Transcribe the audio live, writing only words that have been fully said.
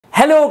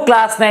Hello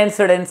class 9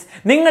 students.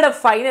 നിങ്ങളുടെ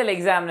final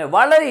എക്സാമിന്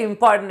വളരെ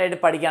ഇമ്പോർട്ടൻ്റ് ആയിട്ട്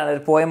പഠിക്കാനുള്ള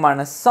ഒരു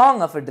പോയമാണ്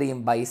song of A dream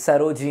by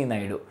Sarojini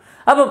Naidu.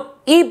 അപ്പം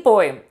ഈ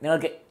പോയം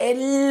നിങ്ങൾക്ക്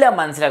എല്ലാം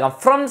മനസ്സിലാക്കാം,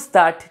 ഫ്രം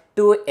സ്റ്റാർട്ട്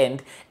ടു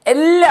എൻഡ്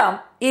എല്ലാം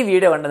ഈ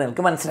വീഡിയോ കണ്ട്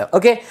നിങ്ങൾക്ക് മനസ്സിലാവും.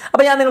 ഓക്കെ,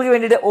 അപ്പോൾ ഞാൻ നിങ്ങൾക്ക്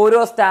വേണ്ടിയിട്ട് ഓരോ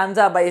സ്റ്റാൻസ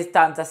ബൈ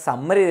സ്റ്റാൻസ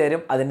സമ്മറി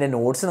തരും, അതിൻ്റെ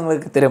നോട്ട്സ്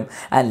നിങ്ങൾക്ക് തരും.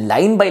 ആൻഡ്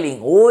ലൈൻ ബൈ ലൈൻ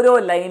ഓരോ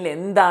ലൈനിൽ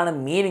എന്താണ്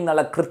മീനിങ്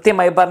എന്നുള്ള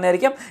കൃത്യമായി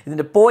പറഞ്ഞായിരിക്കും.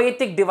 ഇതിൻ്റെ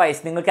പോയറ്റിക്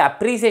ഡിവൈസ് നിങ്ങൾക്ക്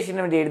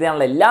അപ്രീസിയേഷന് വേണ്ടി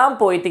എഴുതാനുള്ള എല്ലാം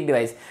പോയറ്റിക്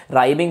ഡിവൈസ്,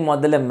 റൈമിങ്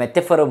മുതൽ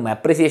മെറ്റഫറും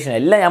അപ്രീസിയേഷനും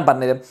എല്ലാം ഞാൻ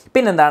പറഞ്ഞുതരും.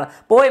 പിന്നെന്താണ്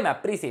പോയം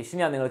അപ്രീസിയേഷൻ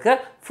ഞാൻ നിങ്ങൾക്ക്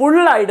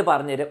ഫുള്ളായിട്ട്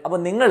പറഞ്ഞുതരും.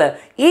 അപ്പോൾ നിങ്ങൾ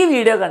ഈ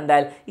വീഡിയോ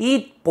കണ്ടാൽ ഈ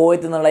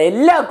പോയത്തിൽ നിന്നുള്ള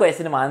എല്ലാ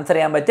ക്വസ്റ്റ്യനും ആൻസർ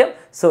ചെയ്യാൻ പറ്റും.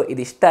 സോ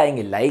ഇത്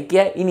ഇഷ്ടമായെങ്കിൽ ലൈക്ക്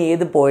ചെയ്യുക. ഇനി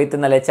ഏത് പോയത്തിൽ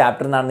നിന്നുള്ള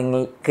ചാപ്റ്റർ എന്നാണ്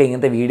നിങ്ങൾക്ക്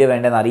ഇങ്ങനത്തെ വീഡിയോ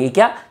വേണ്ടതെന്ന്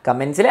അറിയിക്കുക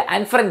കമൻസിൽ,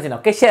 ആൻഡ്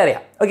ഫ്രണ്ട്സിനൊക്കെ ഷെയർ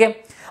ചെയ്യാം. ഓക്കെ,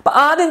 അപ്പോൾ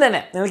ആദ്യം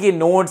തന്നെ നിങ്ങൾക്ക് ഈ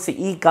നോട്ട്സ്,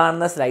 ഈ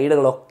കാണുന്ന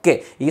സ്ലൈഡുകളൊക്കെ,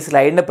 ഈ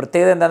സ്ലൈഡിൻ്റെ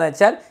പ്രത്യേകത എന്താണെന്ന്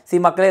വെച്ചാൽ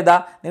മക്കളെ ഇതാ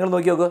നിങ്ങൾ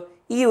നോക്കി നോക്കൂ,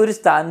 ഈ ഒരു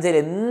സ്റ്റാൻസയിൽ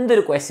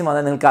എന്തൊരു ക്വസ്റ്റ്യൻ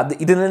വന്നാൽ നിങ്ങൾക്ക്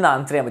ഇതിൽ നിന്ന്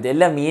ആൻസർ ചെയ്യാൻ പറ്റും.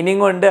 എല്ലാം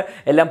മീനിങ്ങും ഉണ്ട്,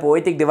 എല്ലാം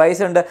പോയറ്റിക്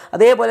ഡിവൈസ് ഉണ്ട്,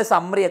 അതേപോലെ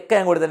സമ്മറി ഒക്കെ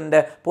ഞാൻ കൊടുത്തിട്ടുണ്ട്,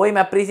 പോയം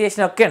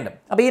അപ്രീസിയേഷൻ ഒക്കെ ഉണ്ട്.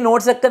 അപ്പോൾ ഈ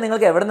നോട്ട്സ് ഒക്കെ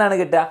നിങ്ങൾക്ക് എവിടെ നിന്നാണ്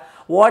കിട്ടുക?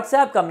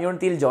 വാട്സാപ്പ്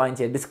കമ്മ്യൂണിറ്റിയിൽ ജോയിൻ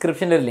ചെയ്യുക.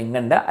 ഡിസ്ക്രിപ്ഷനിൽ ഒരു ലിങ്ക്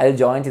ഉണ്ട്, അതിൽ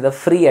ജോയിൻ ചെയ്താൽ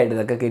ഫ്രീ ആയിട്ട്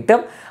ഇതൊക്കെ കിട്ടും.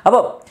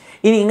 അപ്പോൾ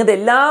ഇനി ഇങ്ങനത്തെ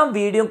എല്ലാ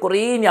വീഡിയോയും കുറേ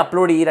ഇനി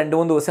അപ്ലോഡ് ചെയ്യും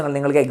 2-3 ദിവസങ്ങൾ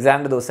നിങ്ങൾക്ക്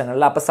എക്സാമിൻ്റെ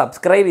ദിവസങ്ങളിൽ. അപ്പോൾ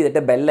സബ്സ്ക്രൈബ്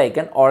ചെയ്തിട്ട്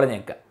ബെല്ലൈക്കൺ ഓൾ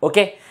ഞെക്കുക.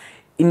 ഓക്കെ,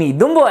 ഇനി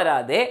ഇതും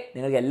പോരാതെ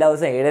നിങ്ങൾക്ക് എല്ലാ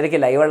ദിവസവും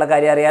 7:30 ലൈവുള്ള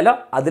കാര്യം അറിയാലോ,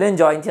 അതിലും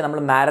ജോയിൻ ചെയ്യാൻ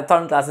നമ്മൾ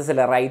മാരത്തോൺ ക്ലാസ്സസിൽ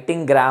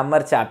റൈറ്റിംഗ്,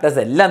 ഗ്രാമർ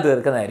ചാപ്റ്റേഴ്സ് എല്ലാം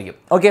തീർക്കുന്നതായിരിക്കും.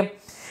 ഓക്കെ,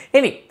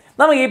 ഇനി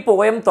നമുക്ക് ഈ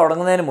പോയം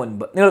തുടങ്ങുന്നതിന്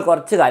മുൻപ് നിങ്ങൾ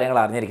കുറച്ച് കാര്യങ്ങൾ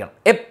അറിഞ്ഞിരിക്കണം.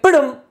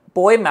 എപ്പോഴും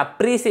പോയം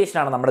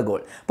അപ്രീസിയേഷനാണ് നമ്മുടെ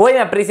ഗോൾ.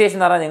 പോയം അപ്രീസിയേഷൻ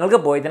എന്ന് പറഞ്ഞാൽ നിങ്ങൾക്ക്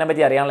പോയത്തിനെ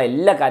പറ്റി അറിയാനുള്ള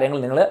എല്ലാ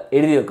കാര്യങ്ങളും നിങ്ങൾ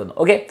എഴുതി വെക്കുന്നു.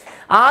 ഓക്കെ,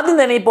 ആദ്യം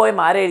തന്നെ ഈ പോയം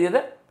ആരെ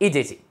എഴുതിയത്? ഈ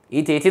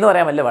ചേച്ചി എന്ന്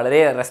പറയാൻ പറ്റില്ല, വളരെ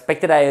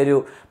റെസ്പെക്റ്റഡ് ആയ ഒരു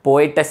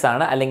പോയറ്റസ്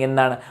ആണ്, അല്ലെങ്കിൽ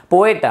എന്താണ്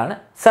പോയറ്റാണ്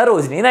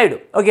സരോജിനി നായിഡു.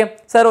 ഓക്കെ,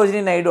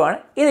 സരോജിനി നായിഡു ആണ്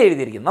ഇത്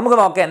എഴുതിയിരിക്കുന്നത്. നമുക്ക്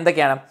നോക്കാം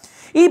എന്തൊക്കെയാണ്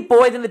ഈ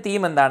പോയത്തിൻ്റെ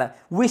തീം. എന്താണ്?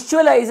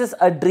 വിഷ്വലൈസസ്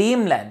എ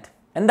ഡ്രീം ലാൻഡ്.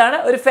 എന്താണ്?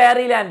 ഒരു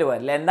ഫെയറി ലാൻഡ്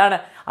പോലെ. എന്താണ്?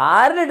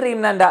 ആരുടെ ഡ്രീം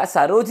ലാൻഡ്?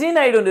 സരോജിനി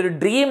നായിഡുവിൻ്റെ ഒരു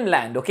ഡ്രീം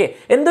ലാൻഡ്. ഓക്കെ,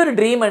 എന്തൊരു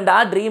ഡ്രീം ഉണ്ട്, ആ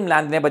ഡ്രീം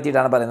ലാൻഡിനെ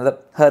പറ്റിയിട്ടാണ് പറയുന്നത്.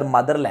 Her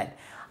mother land.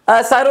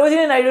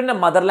 Sarojini നായിഡുവിൻ്റെ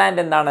motherland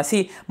എന്താണ്?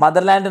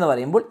 മദർലാൻഡ് എന്ന്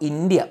പറയുമ്പോൾ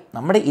ഇന്ത്യ,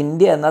 നമ്മുടെ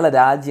ഇന്ത്യ എന്നുള്ള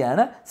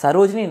രാജ്യമാണ്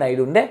സരോജിനി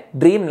നായിഡുവിൻ്റെ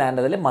ഡ്രീം ലാൻഡ്,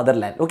 അതിൽ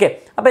മദർലാൻഡ്. ഓക്കെ,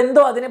 അപ്പോൾ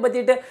എന്തോ അതിനെ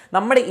പറ്റിയിട്ട്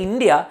നമ്മുടെ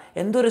ഇന്ത്യ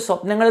എന്തോ ഒരു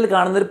സ്വപ്നങ്ങളിൽ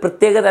കാണുന്ന ഒരു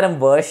പ്രത്യേക തരം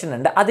വേർഷൻ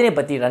ഉണ്ട്, അതിനെ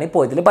പറ്റിയിട്ടാണ് ഈ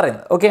പോയത്തിൽ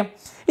പറയുന്നത്. ഓക്കെ,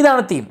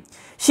 ഇതാണ് theme.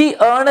 She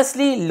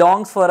earnestly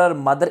longs four our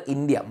mother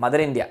India.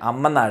 Mother India,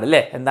 അമ്മനാട്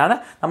അല്ലേ? എന്താണ്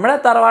നമ്മുടെ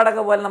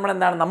തറവാടൊക്കെ പോലെ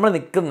നമ്മൾ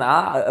നിൽക്കുന്ന ആ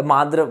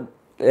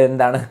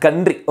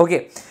country. Okay,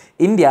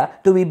 India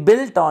to B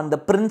built on the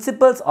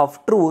principles of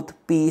truth,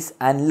 piece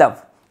and love.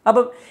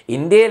 അപ്പം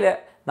ഇന്ത്യയിൽ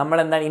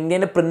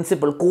ഇന്ത്യൻ്റെ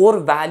പ്രിൻസിപ്പിൾ, കോർ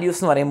വാല്യൂസ്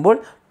എന്ന് പറയുമ്പോൾ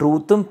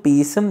ട്രൂത്തും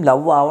പീസും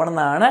ലവ് ആവണം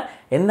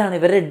എന്നാണ്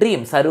ഇവരുടെ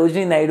ഡ്രീം,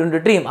 സരോജിനി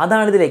നായിഡുവിൻ്റെ ഡ്രീം.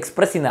 അതാണ് ഇതിൽ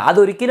എക്സ്പ്രസ് ചെയ്യുന്നത്.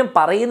 അതൊരിക്കലും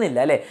പറയുന്നില്ല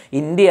അല്ലേ,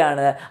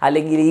 ഇന്ത്യയാണ്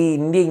അല്ലെങ്കിൽ ഈ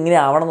ഇന്ത്യ ഇങ്ങനെ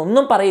ആവണം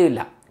എന്നൊന്നും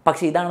പറയില്ല.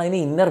 പക്ഷേ ഇതാണ് അതിന്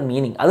ഇന്നർ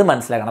മീനിങ്, അത്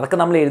മനസ്സിലാക്കണം. അതൊക്കെ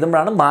നമ്മൾ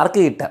എഴുതുമ്പോഴാണ് മാർക്ക്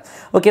കിട്ടുക.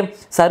 Okay,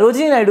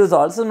 Sarojini Naidu is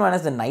also known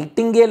as the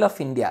Nightingale of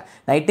India.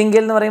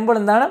 Nightingale എന്ന് പറയുമ്പോൾ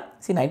എന്താണ്?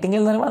 നൈറ്റിംഗേൽ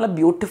എന്ന് പറയുമ്പോൾ നല്ല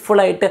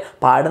ബ്യൂട്ടിഫുള്ളായിട്ട്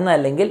പാടുന്ന,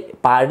 അല്ലെങ്കിൽ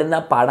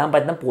പാടാൻ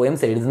പറ്റുന്ന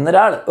പോയംസ് എഴുതുന്ന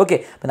ഒരാൾ. ഓക്കെ,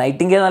 അപ്പോൾ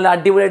നൈറ്റിംഗേൽ നല്ല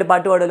അടിപൊളിയായിട്ട്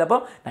പാട്ട് പാടുമല്ലോ.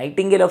 അപ്പോൾ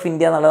നൈറ്റിംഗേൽ ഓഫ്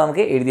ഇന്ത്യ എന്നുള്ളത്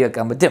നമുക്ക് എഴുതി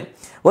വെക്കാൻ പറ്റും.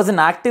 Was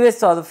an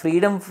activist of the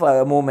freedom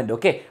movement.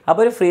 Okay,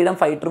 അപ്പോൾ ഒരു ഫ്രീഡം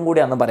ഫൈറ്ററും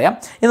കൂടിയാണെന്ന് പറയാം.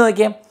 ഇത്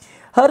നോക്കിയേ,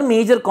 her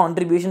major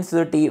contributions to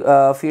the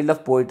field of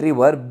poetry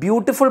were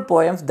beautiful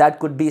poems that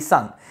could be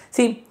sung.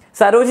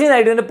 Sarojini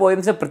നായിഡുവിൻ്റെ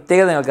പോയംസിൻ്റെ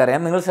പ്രത്യേകത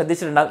നിങ്ങൾക്കറിയാം, നിങ്ങൾ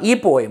ശ്രദ്ധിച്ചിട്ടുണ്ടാകും. ഈ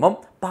പോയമും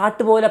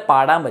പാട്ട് പോലെ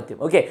പാടാൻ പറ്റും.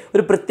 ഓക്കെ,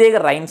 ഒരു പ്രത്യേക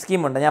റൈം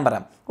സ്കീമുണ്ട്, ഞാൻ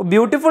പറയാം.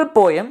 Beautiful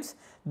poems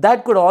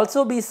that could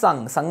also be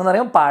sung. Sung എന്ന്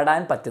പറയുമ്പോൾ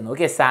പാടാൻ പറ്റുന്നു.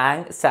 ഓക്കെ,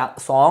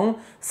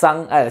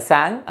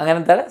 സാങ്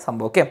അങ്ങനത്തെ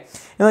സംഭവം. Okay,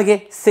 okay,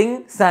 Singh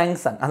San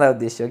sung അതാണ്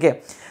ഉദ്ദേശിച്ചത്. Okay,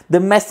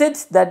 the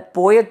message that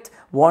poet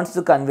wants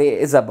to convey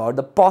is about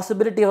the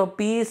possibility of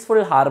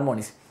peaceful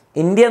ഹാർമോണീസ്.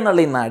 India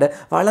എന്നുള്ള ഈ നാട്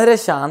വളരെ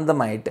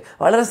ശാന്തമായിട്ട്,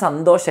 വളരെ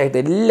സന്തോഷമായിട്ട്,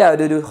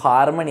 എല്ലാവരും ഒരു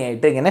ഹാർമണി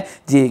ആയിട്ട് ഇങ്ങനെ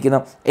ജീവിക്കുന്നു.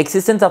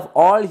 Existence of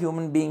all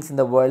human beings in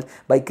the world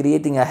by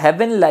creating A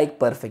heaven like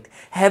perfect.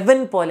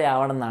 Heaven പോലെ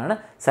ആവണം എന്നാണ്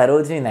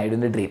സരോജിനി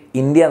നായിഡുവിൻ്റെ ഡ്രീം.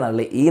 ഇന്ത്യ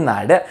എന്നുള്ള ഈ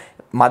നാട്,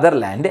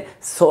 മദർലാൻഡ്,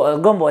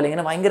 സ്വർഗം പോലെ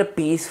ഇങ്ങനെ ഭയങ്കര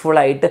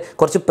പീസ്ഫുള്ളായിട്ട്,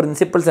 കുറച്ച്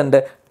പ്രിൻസിപ്പിൾസ് ഉണ്ട്.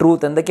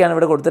 ട്രൂത്ത് എന്തൊക്കെയാണ്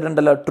ഇവിടെ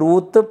കൊടുത്തിട്ടുണ്ടല്ലോ,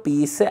 ട്രൂത്ത്,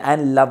 പീസ്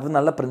ആൻഡ് ലവ്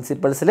എന്നുള്ള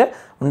പ്രിൻസിപ്പിൾസിൽ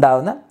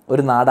ഉണ്ടാകുന്ന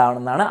ഒരു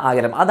നാടാവണമെന്നാണ്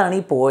ആഗ്രഹം. അതാണ്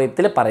ഈ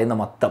പോയത്തിൽ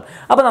പറയുന്ന മൊത്തം.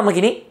 അപ്പോൾ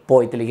നമുക്കിനി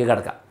പോയത്തിലേക്ക്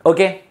കിടക്കാം.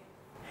 ഓക്കെ,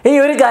 ഈ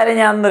ഒരു കാര്യം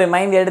ഞാൻ ഒന്ന്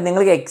റിമൈൻഡ് ചെയ്തിട്ട്,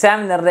 നിങ്ങൾക്ക്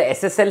എക്സാമിനറുടെ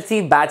SSLC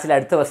ബാച്ചിൽ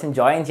അടുത്ത വർഷം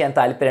ജോയിൻ ചെയ്യാൻ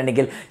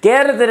താല്പര്യമുണ്ടെങ്കിൽ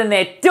കേരളത്തിൽ തന്നെ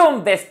ഏറ്റവും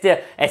ബെസ്റ്റ്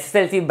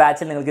SSLC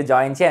ബാച്ചിൽ നിങ്ങൾക്ക്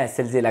ജോയിൻ ചെയ്യാം.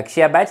 SSLC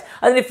ലക്ഷ്യ ബാച്ച്.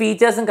 അതിൻ്റെ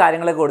ഫീച്ചേഴ്സും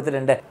കാര്യങ്ങളൊക്കെ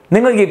കൊടുത്തിട്ടുണ്ട്.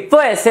 നിങ്ങൾക്ക്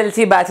ഇപ്പോൾ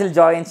SSLC ബാച്ചിൽ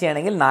ജോയിൻ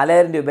ചെയ്യണമെങ്കിൽ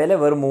 4000 രൂപയിൽ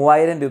വെറും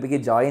 3000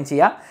 രൂപയ്ക്ക് ജോയിൻ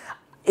ചെയ്യാം.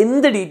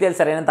 എന്ത്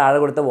ഡീറ്റെയിൽസ് അറിയാനും താഴെ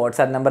കൊടുത്ത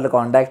വാട്സാപ്പ് നമ്പറിൽ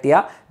കോൺടാക്ട്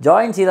ചെയ്യുക.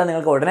 ജോയിൻ ചെയ്താൽ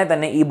നിങ്ങൾക്ക് ഉടനെ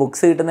തന്നെ ഈ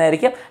ബുക്സ്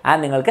കിട്ടുന്നതായിരിക്കും,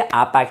 ആൻഡ് നിങ്ങൾക്ക്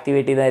ആപ്പ്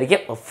ആക്ടിവേറ്റ് ചെയ്യുന്നതായിരിക്കും.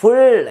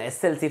 Full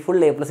SSLC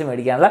full A+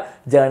 മേടിക്കാനുള്ള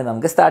journey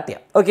നമുക്ക് സ്റ്റാർട്ട്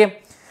ചെയ്യാം. ഓക്കെ,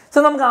 സോ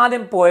നമുക്ക്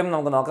ആദ്യം പോയം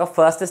നമുക്ക് നോക്കാം.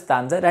 ഫസ്റ്റ്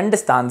സ്റ്റാൻസ്, 2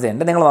 സ്റ്റാൻസ്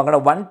ഉണ്ട്. നിങ്ങൾ നോക്കണം,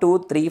 1 2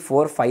 3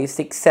 4 5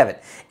 6 7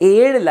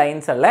 7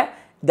 ലൈൻസ് ഉള്ള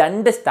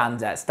 2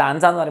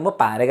 സ്റ്റാൻസ എന്ന് പറയുമ്പോൾ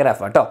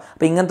പാരഗ്രാഫ് കേട്ടോ.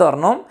 അപ്പോൾ ഇങ്ങനെ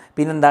തുറന്നും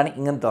പിന്നെന്താണ്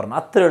ഇങ്ങനെ തുറന്നു,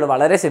 അത്രയേ ഉള്ളൂ.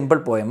 വളരെ സിമ്പിൾ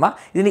പോയമ്മ.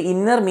 ഇതിൻ്റെ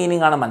ഇന്നർ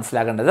മീനിങ് ആണ്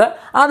മനസ്സിലാക്കേണ്ടത്.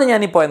 അത് ഞാൻ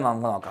ഈ പോയം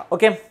നമുക്ക് നോക്കാം.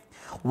 Okay,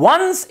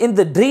 once in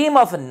the dream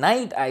of A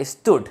night I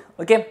stood.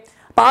 Okay,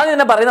 അപ്പോൾ ആദ്യം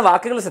തന്നെ പറയുന്ന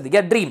വാക്കുകൾ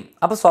ശ്രദ്ധിക്കുക. ഡ്രീം,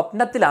 അപ്പോൾ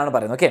സ്വപ്നത്തിലാണ്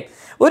പറയുന്നത്. ഓക്കെ,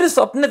 ഒരു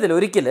സ്വപ്നത്തിൽ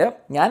ഒരിക്കൽ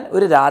ഞാൻ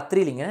ഒരു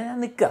രാത്രിയിൽ ഇങ്ങനെ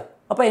നിൽക്കുക.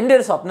 അപ്പോൾ എൻ്റെ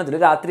ഒരു സ്വപ്നത്തിൽ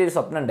രാത്രി ഒരു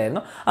സ്വപ്നം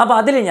ഉണ്ടായിരുന്നു. അപ്പോൾ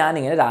അതിൽ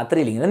ഞാനിങ്ങനെ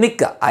രാത്രിയിൽ ഇങ്ങനെ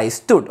നിൽക്കുക. I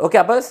stood. ഓക്കെ,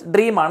 അപ്പോൾ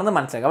ഡ്രീം ആണെന്ന്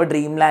മനസ്സിലാക്കുക. അപ്പോൾ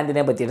ഡ്രീം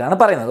ലാൻഡിനെ പറ്റിയിട്ടാണ്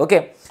പറയുന്നത്. ഓക്കെ,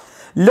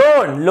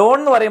 ലോൺ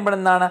എന്ന് പറയുമ്പോൾ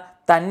എന്താണ്?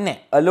 തന്നെ,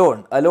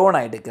 അലോൺ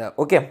ആയിട്ട് നിൽക്കുക.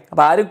 ഓക്കെ,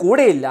 അപ്പോൾ ആരും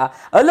കൂടെയില്ല.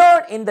 Alone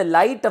in the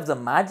light of the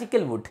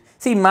magical would.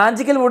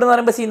 Magical would എന്ന്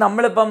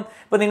പറയുമ്പോൾ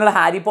ഇപ്പോൾ നിങ്ങൾ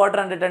ഹാരി പോട്ടർ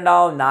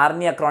കണ്ടിട്ടുണ്ടാവും,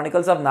 നാർണിയ,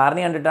 ക്രോണിക്കൽസ് ഓഫ്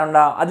നാർണിയ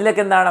കണ്ടിട്ടുണ്ടാവും.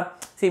 അതിലൊക്കെ എന്താണ്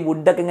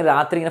വുഡൊക്കെ ഇങ്ങനെ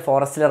രാത്രി ഇങ്ങനെ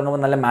ഫോറസ്റ്റിൽ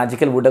ഇറങ്ങുമ്പോൾ നല്ല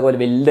മാജിക്കൽ വുഡൊക്കെ പോലെ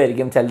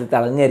വലുതായിരിക്കും, ചിലത്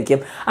തിളങ്ങിയായിരിക്കും.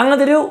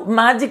 അങ്ങനത്തെ ഒരു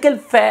മാജിക്കൽ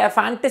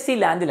ഫാൻറ്റസി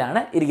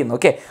ലാൻഡിലാണ് ഇരിക്കുന്നത്.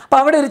 ഓക്കെ, അപ്പോൾ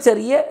അവിടെ ഒരു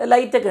ചെറിയ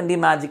ലൈറ്റൊക്കെ ഉണ്ട് ഈ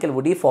മാജിക്കൽ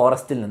വുഡ്, ഈ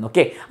ഫോറസ്റ്റിൽ നിന്ന്.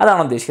 ഓക്കെ,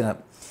 അതാണ് ഉദ്ദേശിക്കുന്നത്.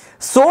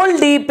 Soul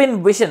deep in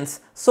visions.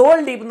 Soul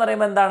deep എന്ന്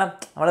പറയുമ്പോൾ എന്താണ്?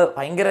 നമ്മൾ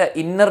ഭയങ്കര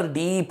ഇന്നർ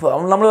ഡീപ്പ്,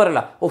 നമ്മൾ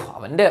പറയില്ല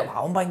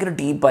അവൻ ഭയങ്കര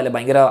ഡീപ്പല്ലേ,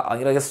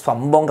 ഭയങ്കര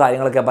സംഭവം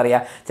കാര്യങ്ങളൊക്കെ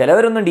പറയുക.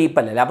 ചിലവരൊന്നും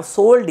ഡീപ്പല്ലല്ലേ. അപ്പോൾ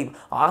സോൾ ഡീപ്പ്,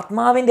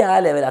 ആത്മാവിൻ്റെ ആ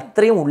ലെവൽ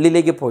അത്രയും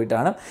ഉള്ളിലേക്ക്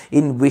പോയിട്ടാണ്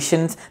in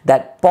visions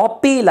that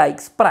poppy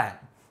like sprang.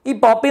 ഈ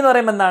പോപ്പി എന്ന്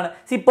പറയുമ്പോൾ എന്താണ്?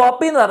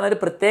 പോപ്പി എന്ന് പറഞ്ഞ ഒരു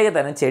പ്രത്യേക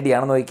തരം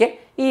ചെടിയാണെന്ന് നോക്കിയേ,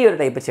 ഈ ഒരു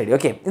ടൈപ്പ് ചെടി.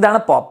 ഓക്കെ, ഇതാണ്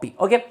പോപ്പി.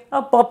 ഓക്കെ, ആ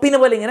പോപ്പിനെ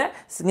പോലെ ഇങ്ങനെ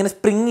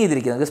സ്പ്രിങ്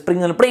ചെയ്തിരിക്കുന്നത്,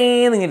 സ്പ്രിങ്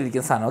പ്ലേന്ന് ഇങ്ങനെ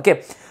ഇരിക്കുന്ന സാധനം. Okay,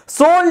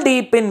 soul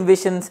deep in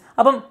visions.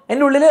 അപ്പം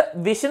എൻ്റെ ഉള്ളിൽ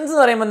വിഷൻസ്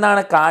എന്ന് പറയുമ്പോൾ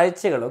എന്താണ്?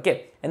 കാഴ്ചകൾ. ഓക്കെ,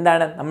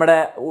 എന്താണ് നമ്മുടെ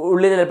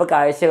ഉള്ളിൽ ചിലപ്പോൾ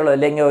കാഴ്ചകളോ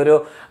അല്ലെങ്കിൽ ഒരു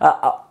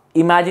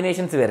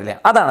ഇമാജിനേഷൻസ് വരില്ലേ,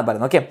 അതാണ്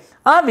പറയുന്നത്. ഓക്കെ,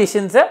 ആ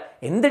വിഷൻസ്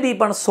എന്ത്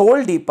ഡീപ്പാണ്? Soul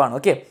ഡീപ്പാണ്.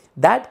 Okay,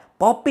 that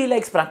poppy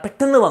like sprang.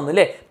 പെട്ടെന്ന് വന്നു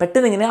അല്ലേ,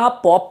 പെട്ടെന്ന് ഇങ്ങനെ ആ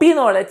പോപ്പി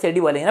എന്നുള്ള ചെടി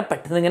പോലെ ഇങ്ങനെ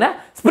പെട്ടെന്ന് ഇങ്ങനെ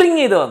സ്പ്രിങ്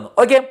ചെയ്ത് വന്നു.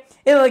 ഓക്കെ,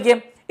 ഇത് നോക്കിയേ.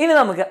 ഇനി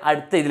നമുക്ക്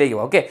അടുത്ത ഇതിലേക്ക്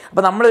പോകാം. ഓക്കെ,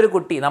 അപ്പോൾ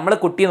നമ്മളെ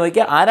കുട്ടി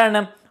നോക്കിയാൽ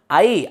ആരാണ്?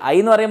 ഐ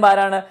എന്ന് പറയുമ്പോൾ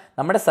ആരാണ്?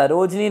 നമ്മുടെ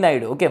സരോജിനി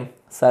നായിഡു. ഓക്കെ,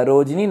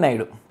 സരോജിനി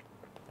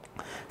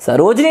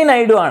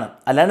നായിഡു ആണ്,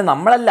 അല്ലാണ്ട്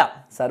നമ്മളല്ല.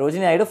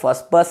 സരോജിനി നായിഡു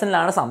ഫസ്റ്റ്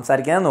പേഴ്സണിലാണ്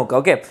സംസാരിക്കുന്നത് നോക്കുക.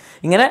 ഓക്കെ,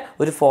 ഇങ്ങനെ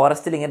ഒരു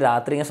ഫോറസ്റ്റിൽ ഇങ്ങനെ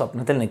രാത്രി ഇങ്ങനെ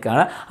സ്വപ്നത്തിൽ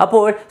നിൽക്കുകയാണ്.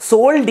 അപ്പോൾ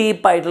സോൾ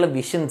ഡീപ്പായിട്ടുള്ള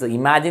വിഷൻസ്,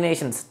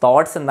 ഇമാജിനേഷൻസ്,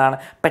 തോട്ട്സ് എന്താണ്?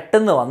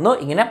 പെട്ടെന്ന് വന്നു,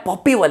 ഇങ്ങനെ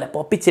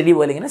പോപ്പി ചെടി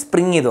പോലെ ഇങ്ങനെ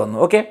സ്പ്രിങ് ചെയ്ത് വന്നു.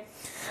 ഓക്കെ,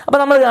 അപ്പോൾ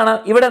നമ്മൾ കാണാം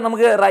ഇവിടെ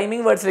നമുക്ക്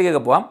റൈമിംഗ്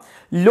വേർഡ്സിലേക്കൊക്കെ പോകാം.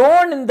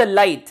 ലോൺ ഇൻ ദ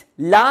ലൈറ്റ്,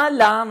 ലാ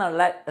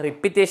എന്നുള്ള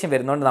റിപ്പീറ്റേഷൻ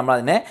വരുന്നതുകൊണ്ട് നമ്മൾ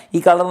അതിനെ ഈ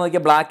കളർ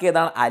നോക്കിയാൽ ബ്ലാക്ക്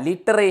ചെയ്താണ്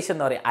അലിറ്ററേഷൻ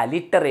എന്ന് പറയും.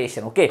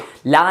 അലിറ്ററേഷൻ. ഓക്കെ,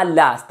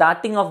 ലാ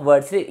സ്റ്റാർട്ടിങ് ഓഫ്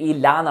വേർഡ്സിൽ ഈ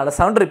ലാ എന്നുള്ള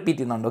സൗണ്ട് റിപ്പീറ്റ്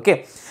ചെയ്യുന്നുണ്ട്. ഓക്കെ,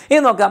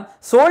 ഇനി നോക്കാം.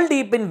 Soul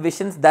deep in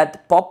visions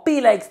that poppy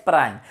like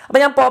sprang. അപ്പോൾ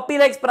ഞാൻ പോപ്പി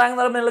ലൈക്ക് സ്പ്രാങ്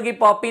എന്ന് പറയുമ്പോൾ ഈ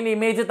പോപ്പീൻ്റെ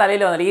ഇമേജ്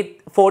തലയിൽ വന്നില്ല, ഈ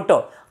ഫോട്ടോ.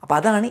 അപ്പോൾ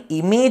അതാണ്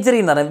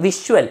ഇമേജറി എന്ന് പറയുന്നത്.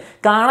 വിഷ്വൽ,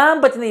 കാണാൻ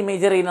പറ്റുന്ന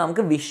ഇമേജറിനെ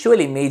നമുക്ക്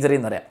വിഷ്വൽ ഇമേജറി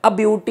എന്ന് പറയാം. ആ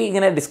ബ്യൂട്ടി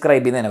ഇങ്ങനെ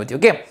ഡിസ്ക്രൈബ് ചെയ്യുന്നതിനെ പറ്റി.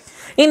 ഓക്കെ,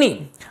 ഇനി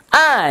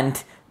and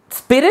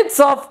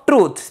spirits of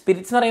truth.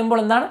 Spirits എന്ന് പറയുമ്പോൾ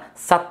എന്താണ്?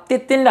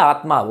 സത്യത്തിൻ്റെ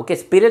ആത്മാവ്. Okay,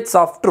 spirits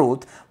of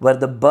truth were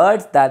the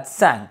birds that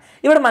San.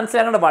 ഇവിടെ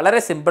മനസ്സിലാക്കേണ്ട വളരെ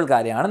സിമ്പിൾ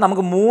കാര്യമാണ്.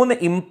 നമുക്ക് 3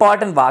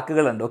 ഇമ്പോർട്ടൻറ്റ്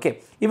വാക്കുകളുണ്ട്. ഓക്കെ,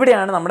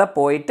 ഇവിടെയാണ് നമ്മുടെ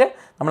പോയിറ്റ്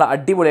നമ്മൾ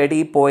അടിപൊളിയായിട്ട്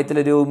ഈ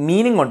പോയത്തിലൊരു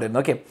മീനിങ്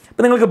കൊണ്ടുവരുന്നത്. ഓക്കെ,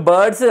 ഇപ്പോൾ നിങ്ങൾക്ക്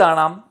ബേർഡ്സ്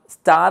കാണാം,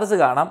 സ്റ്റാർസ്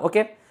കാണാം.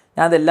 ഓക്കെ,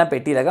 ഞാൻ അതെല്ലാം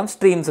പെട്ടിയിലാക്കാം.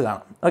 സ്ട്രീംസ്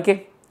കാണാം. ഓക്കെ,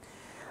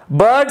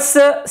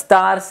 ബേർഡ്സ്,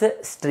 സ്റ്റാർസ്,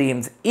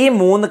 സ്ട്രീംസ്, ഈ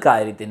 3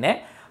 കാര്യത്തിനെ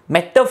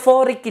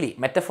മെറ്റഫോറിക്കലി,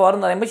 മെറ്റഫോർ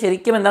എന്ന് പറയുമ്പോൾ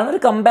ശരിക്കും എന്താണ്? ഒരു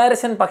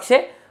കമ്പാരിസൺ, പക്ഷേ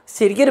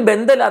ശരിക്കും ഒരു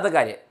ബന്ധമില്ലാത്ത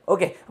കാര്യം.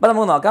 ഓക്കെ, അപ്പോൾ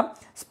നമുക്ക് നോക്കാം.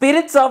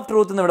 സ്പിരിറ്റ്സ് ഓഫ്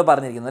ട്രൂത്ത് എന്ന് ഇവിടെ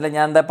പറഞ്ഞിരിക്കുന്നു അല്ലേ,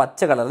 ഞാൻ എന്താ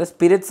പച്ച കളറിൽ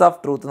സ്പിരിറ്റ്സ് ഓഫ്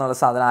ട്രൂത്ത് എന്നുള്ള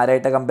സാധനം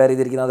ആരായിട്ടാണ് കമ്പയർ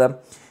ചെയ്തിരിക്കുന്നത്?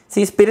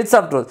 സ്പിരിറ്റ്സ്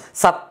ഓഫ് ട്രൂത്ത്,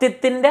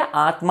 സത്യത്തിൻ്റെ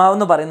ആത്മാവ്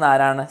എന്ന് പറയുന്ന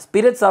ആരാണ്?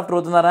 സ്പിരിറ്റ്സ് ഓഫ്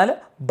ട്രൂത്ത് എന്ന് പറഞ്ഞാൽ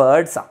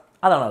ബേർഡ്സാണ്.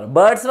 അതാണ്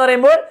ബേർഡ്സ് എന്ന്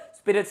പറയുമ്പോൾ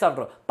സ്പിരിറ്റ്സ് ഓഫ്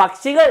ട്രൂത്ത്.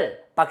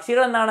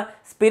 പക്ഷികൾ എന്താണ്?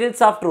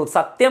 സ്പിരിറ്റ്സ് ഓഫ് ട്രൂത്ത്,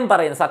 സത്യം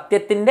പറയുന്നത്,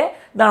 സത്യത്തിൻ്റെ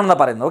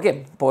ഇതാണെന്നാണ് പറയുന്നത്. ഓക്കെ,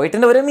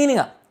 പോയിട്ടിൻ്റെ ഒരു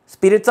മീനിങ്ങാണ്.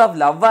 സ്പിരിറ്റ്സ് ഓഫ്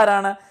ലവ്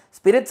ആരാണ്?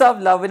 സ്പിരിറ്റ്സ്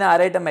ഓഫ് ലവിനെ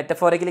ആരായിട്ട്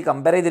മെറ്റഫോറിക്കലി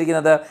കമ്പയർ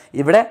ചെയ്തിരിക്കുന്നത്?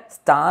 ഇവിടെ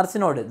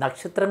സ്റ്റാർസിനോട്,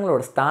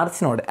 നക്ഷത്രങ്ങളോട്,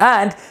 സ്റ്റാർസിനോട്.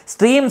 ആൻഡ്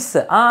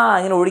സ്ട്രീംസ്,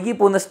 ഇങ്ങനെ ഒഴുകി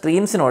പോകുന്ന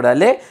സ്ട്രീംസിനോട്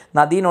അല്ലെ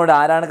നദീനോട്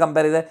ആരാണ്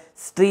കമ്പയർ ചെയ്തത്?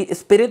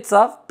 സ്പിരിറ്റ്സ്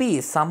ഓഫ്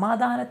പീസ്,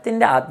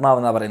 സമാധാനത്തിൻ്റെ ആത്മാവ്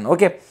എന്നാണ് പറയുന്നത്.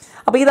 ഓക്കെ,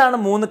 അപ്പോൾ ഇതാണ്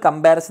 3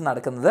 കമ്പാരിസൺ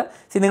നടക്കുന്നത്.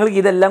 നിങ്ങൾക്ക്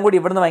ഇതെല്ലാം കൂടി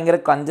ഇവിടുന്ന് ഭയങ്കര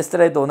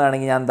കൺജസ്റ്റഡ് ആയി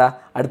തോന്നുകയാണെങ്കിൽ ഞാൻ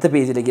അടുത്ത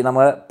പേജിലേക്ക്,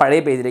 നമ്മൾ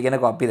പഴയ പേജിലേക്ക്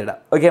തന്നെ കോപ്പി ചെയ്തിടാം.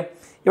 ഓക്കെ,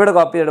 ഇവിടെ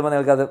കോപ്പി ചെയ്തിടുമ്പോൾ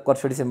നിങ്ങൾക്ക് അത്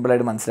കുറച്ചുകൂടി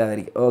സിമ്പിളായിട്ട്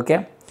മനസ്സിലായിരിക്കും. ഓക്കെ,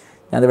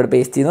 ഞാനിവിടെ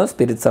പേസ്റ്റ് ചെയ്യുന്നു.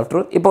 Spirits of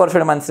truth. ഇപ്പോൾ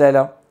കുറച്ചുകൂടി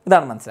മനസ്സിലായല്ലോ,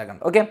 ഇതാണ്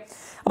മനസ്സിലാക്കേണ്ടത്. ഓക്കെ,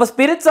 അപ്പോൾ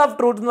സ്പിരിറ്റ്സ് ഓഫ്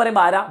ട്രൂത്ത് എന്ന്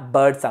പറയുമ്പോൾ ആരാ?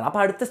 ബേർഡ്സ് ആണ്.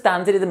 അപ്പോൾ അടുത്ത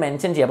സ്റ്റാൻസിൽ ഇത്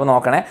മെൻഷൻ ചെയ്യാം. അപ്പോൾ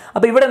നോക്കണേ.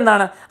 അപ്പോൾ ഇവിടെ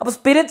എന്താണ്? അപ്പോൾ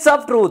സ്പിരിറ്റ്സ്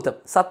ഓഫ് ട്രൂത്ത്,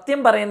 സത്യം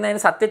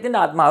പറയുന്നതിന് സത്യത്തിൻ്റെ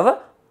ആത്മാവ്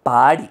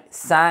പാടി,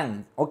 സാങ്.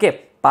 ഓക്കെ,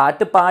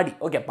 പാട്ട് പാടി.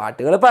 ഓക്കെ,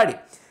 പാട്ടുകൾ പാടി.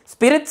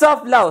 സ്പിരിറ്റ്സ്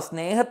ഓഫ് ലവ്,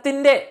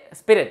 സ്നേഹത്തിൻ്റെ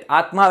സ്പിരിറ്റ്,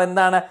 ആത്മാവ്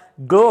എന്താണ്?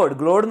 ഗ്ലോഡ്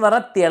എന്ന്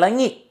പറഞ്ഞാൽ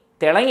തിളങ്ങി.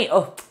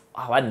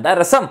 എന്താ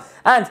രസം.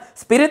 And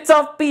spirits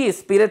of peace,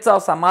 spirits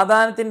of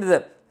സമാധാനത്തിൻ്റെ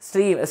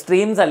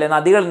സ്ട്രീംസ് അല്ലേ,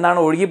 നദികൾ എന്താണ്?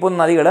 ഒഴുകിപ്പോകുന്ന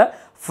നദികൾ.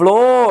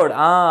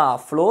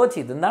 ഫ്ലോ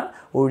ചെയ്ത് എന്താണ്?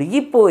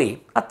 ഒഴുകിപ്പോയി.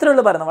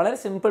 അത്രയുള്ളൂ പറയുന്നത്. വളരെ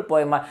സിമ്പിൾ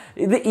പോയമ്മ.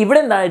 ഇവിടെ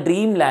എന്താണ്?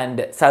 ഡ്രീം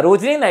ലാൻഡ്,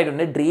 സരോജിനി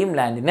നായിഡുവിൻ്റെ ഡ്രീം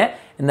ലാൻഡിനെ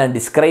എന്താണ്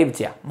ഡിസ്ക്രൈബ്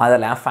ചെയ്യുക?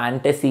 മദർലാൻഡ്,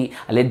 ഫാൻറ്റസി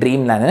അല്ലെ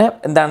ഡ്രീം ലാൻഡിനെ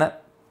എന്താണ്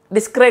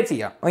ഡിസ്ക്രൈബ്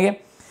ചെയ്യുക? Okay,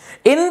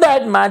 in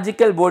that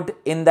magical would,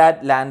 in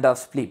that land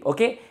of sleep.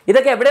 Okay,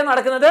 ഇതൊക്കെ എവിടെയാണ്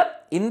നടക്കുന്നത്?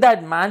 ഇൻ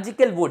ദാറ്റ്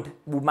മാജിക്കൽ വുഡ്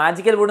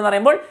എന്ന്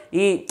പറയുമ്പോൾ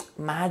ഈ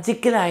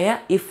മാജിക്കലായ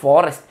ഈ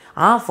ഫോറസ്റ്റ്,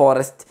 ആ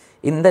forest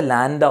in the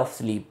land of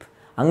sleep.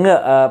 അങ്ങ്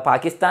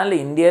പാകിസ്ഥാനിലോ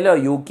ഇന്ത്യയിലോ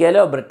UK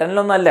യിലോ ബ്രിട്ടനിലോ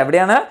ഒന്നും അല്ല.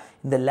 എവിടെയാണ്?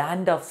 In the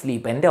land of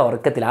sleep, എൻ്റെ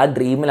ഉറക്കത്തിൽ, ആ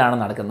ഡ്രീമിലാണ്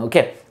നടക്കുന്നത്.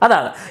 ഓക്കെ,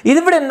 അതാണ്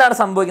ഇതിവിടെ എന്താണ്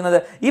സംഭവിക്കുന്നത്.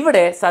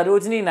 ഇവിടെ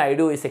Sarojini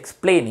Naidu is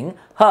explaining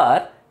Har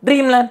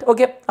dream land.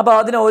 Okay, അപ്പോൾ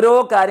അതിന് ഓരോ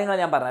കാര്യങ്ങൾ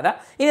ഞാൻ പറഞ്ഞുതരാം.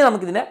 ഇനി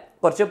നമുക്കിതിൻ്റെ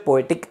കുറച്ച്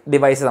പോയറ്റിക്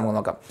ഡിവൈസ് നമുക്ക്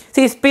നോക്കാം.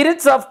 C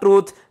spirits of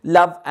truth,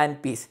 love and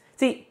piece.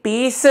 C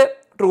piece,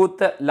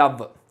 truth,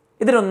 love,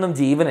 ഇതിനൊന്നും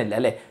ജീവനില്ല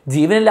അല്ലേ.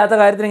 ജീവനില്ലാത്ത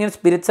കാര്യത്തിന് ഇങ്ങനെ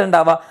സ്പിരിറ്റ്സ്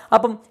ഉണ്ടാവുക.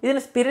 അപ്പം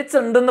ഇതിന് സ്പിരിറ്റ്സ്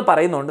ഉണ്ടെന്ന്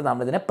പറയുന്നതുകൊണ്ട്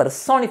നമ്മളിതിനെ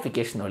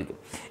പെർസോണിഫിക്കേഷൻ എന്ന് വിളിക്കും.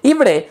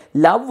 ഇവിടെ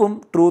ലവും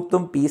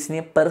ട്രൂത്തും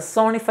പീസിനെയും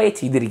പെർസോണിഫൈ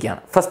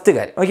ചെയ്തിരിക്കുകയാണ് ഫസ്റ്റ്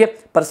കാര്യം. ഓക്കെ,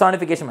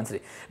 പെർസോണിഫിക്കേഷൻ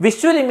മനസ്സിലായി.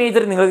 വിഷ്വൽ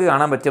ഇമേജറി നിങ്ങൾക്ക്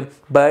കാണാൻ പറ്റും.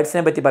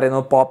 ബേർഡ്സിനെ പറ്റി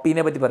പറയുന്നു,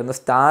 പോപ്പീനെ പറ്റി പറയുന്നു,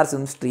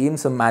 സ്റ്റാർസും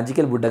സ്ട്രീംസും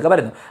മാജിക്കൽ വുഡൊക്കെ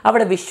പറയുന്നു.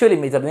 അവിടെ വിഷ്വൽ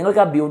ഇമേജറി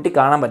നിങ്ങൾക്ക് ആ ബ്യൂട്ടി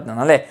കാണാൻ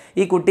പറ്റുന്നതാണ് അല്ലേ.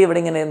 ഈ കുട്ടി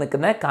ഇവിടെ ഇങ്ങനെ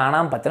നിൽക്കുന്നത്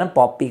കാണാൻ പറ്റണം,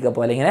 പോപ്പിയൊക്കെ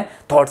പോലെ ഇങ്ങനെ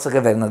തോട്ട്സ്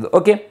ഒക്കെ വരുന്നത്.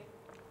 ഓക്കെ,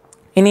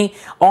 ഇനി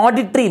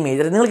ഓഡിറ്ററി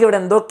ഇമേജറി നിങ്ങൾക്ക് ഇവിടെ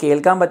എന്തോ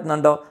കേൾക്കാൻ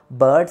പറ്റുന്നുണ്ടോ.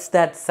 ബേർഡ്സ്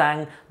ദാറ്റ്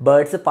സാങ്,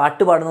 ബേർഡ്സ്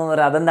പാട്ട് പാടുന്നു എന്ന്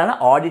പറയുന്നത് അതെന്താണ്,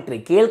 ഓഡിറ്ററി,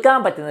 കേൾക്കാൻ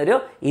പറ്റുന്നൊരു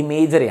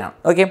ഇമേജറിയാണ്.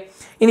 ഓക്കെ,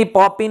 ഇനി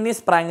പോപ്പിൻ്റെയും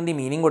സ്പ്രാങ്ങിൻ്റെയും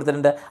മീനിങ്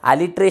കൊടുത്തിട്ടുണ്ട്.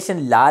 അലിട്രേഷൻ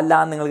ലാ ലാ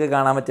നിങ്ങൾക്ക്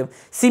കാണാൻ പറ്റും.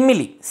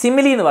 സിമിലി,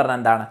 സിമിലി എന്ന് പറഞ്ഞാൽ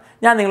എന്താണ്,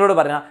 ഞാൻ നിങ്ങളോട്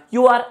പറഞ്ഞാൽ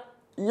you are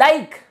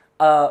like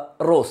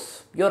rose,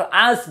 you are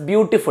as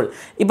beautiful.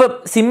 ഇപ്പോൾ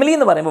സിമിലി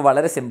എന്ന് പറയുമ്പോൾ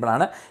വളരെ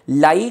സിമ്പിളാണ്.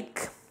 ലൈക്ക്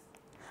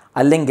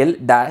അല്ലെങ്കിൽ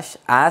dash,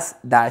 as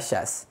dash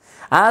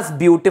as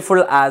beautiful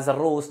as A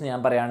rose ഞാൻ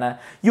പറയുകയാണ്.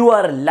 You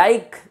are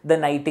like the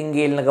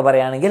Nightingale എന്നൊക്കെ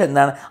പറയുകയാണെങ്കിൽ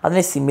എന്താണ്,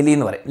 അതിനെ സിമിലി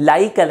എന്ന് പറയും.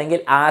 ലൈക്ക് അല്ലെങ്കിൽ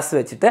ആസ്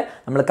വെച്ചിട്ട്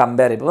നമ്മൾ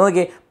കമ്പയർ ചെയ്യും. അപ്പോൾ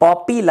നോക്കി,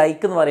 പോപ്പി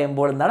ലൈക്ക് എന്ന്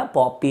പറയുമ്പോൾ എന്താണ്,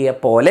 പോപ്പിയെ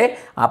പോലെ,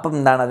 അപ്പം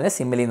എന്താണ് അതിനെ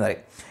സിമിലി എന്ന്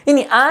പറയും.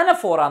 ഇനി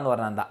ആനഫോറ എന്ന്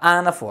പറഞ്ഞാൽ എന്താ,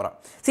 ആനഫോറ.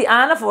 സി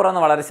ആനഫോറ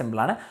എന്ന് വളരെ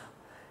സിമ്പിളാണ്.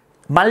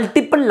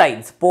 മൾട്ടിപ്പിൾ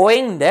ലൈൻസ്,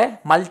 പോയിൻ്റെ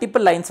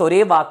മൾട്ടിപ്പിൾ ലൈൻസ്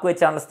ഒരേ വാക്ക്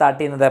വെച്ചാണ് സ്റ്റാർട്ട്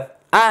ചെയ്യുന്നത്.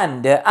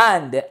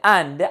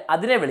 ആൻഡ്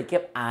അതിനെ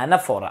വിളിക്കും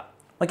ആനഫോറ.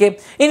 ഓക്കെ,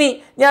 ഇനി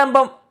ഞാൻ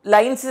ഇപ്പം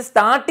ലൈൻസ്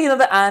സ്റ്റാർട്ട്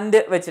ചെയ്യുന്നത് ആൻഡ്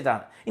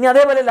വെച്ചിട്ടാണ്. ഇനി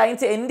അതേപോലെ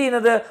ലൈൻസ് എൻഡ്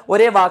ചെയ്യുന്നത്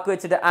ഒരേ വാക്ക്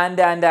വെച്ചിട്ട്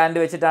ആൻഡ്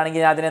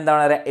വെച്ചിട്ടാണെങ്കിൽ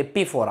അതിനെന്താണ് പറയുക,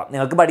 എപ്പിഫോറ.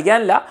 നിങ്ങൾക്ക്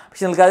പഠിക്കാനില്ല,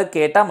 പക്ഷെ നിങ്ങൾക്ക് അത്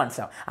കേട്ടാൽ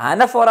മനസ്സിലാവും.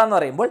 ആനഫോറ എന്ന്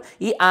പറയുമ്പോൾ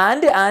ഈ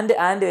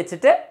ആൻഡ്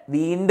വെച്ചിട്ട്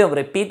വീണ്ടും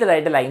റിപ്പീറ്റഡ്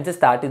ആയിട്ട് ലൈൻസ്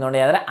സ്റ്റാർട്ട്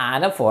ചെയ്യുന്നതുകൊണ്ട് ഞാൻ അതിനെ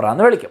ആനഫോറ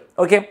എന്ന് വിളിക്കും.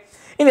 ഓക്കെ,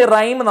 ഇനി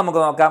റൈം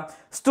നമുക്ക് നോക്കാം.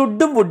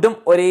 സ്റ്റുഡും വുഡും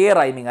ഒരേ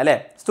റൈമിങ് അല്ലേ,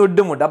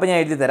 സ്റ്റുഡും വുഡ്. അപ്പോൾ ഞാൻ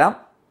എഴുതി തരാം.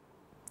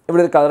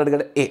 ഇവിടെ ഒരു കളർ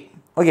എടുക്കട്ടെ, എ.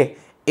 ഓക്കെ,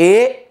 എ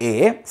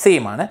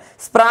സെയിം ആണ്.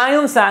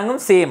 സ്പ്രാങ്ങും സാങ്ങും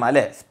സെയിം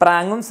അല്ലേ,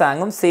 സ്പ്രാങ്ങും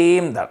സാങ്ങും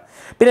സെയിം ഇതാണ്.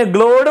 പിന്നെ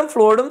ഗ്ലോഡും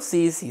ഫ്ലോഡും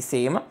സി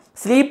സെയിം.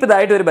 സ്ലീപ്പ്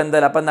ഇതായിട്ട് ഒരു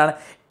ബന്ധമല്ല. അപ്പോൾ എന്താണ്,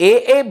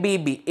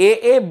 AABB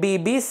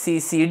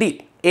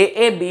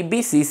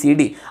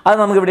CCD. അത്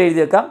നമുക്ക് ഇവിടെ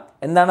എഴുതി വെക്കാം.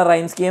 എന്താണ്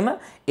റൈം സ്കീം,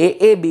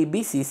 AABB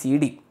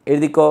CCD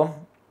എഴുതിക്കോ.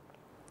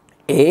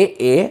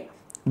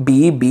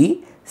 AABB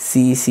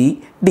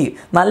CCD.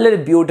 നല്ലൊരു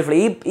ബ്യൂട്ടിഫുൾ,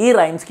 ഈ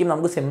റൈം സ്കീം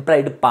നമുക്ക്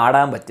സിമ്പിളായിട്ട്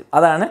പാടാൻ പറ്റും.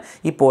 അതാണ്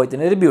ഈ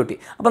പോയത്തിൻ്റെ ഒരു ബ്യൂട്ടി.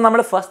 അപ്പോൾ നമ്മൾ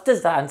ഫസ്റ്റ്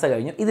സ്റ്റാൻസ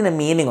കഴിഞ്ഞു. ഇതിൻ്റെ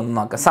മീനിങ് ഒന്ന്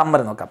നോക്കാം,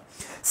 സമ്മറി നോക്കാം.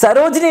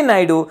 Sarojini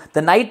Naidu,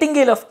 the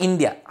Nightingale of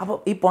India. അപ്പോൾ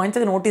ഈ പോയിന്റ്സ്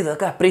ഒക്കെ നോട്ട്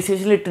ചെയ്തൊക്കെ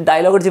അപ്രീസിയേഷനിൽ ഇട്ട്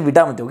ഡയലോഗ് അടിച്ച്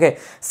വിടാൻ പറ്റും. Okay,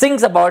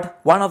 sings about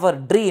one of our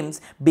dreams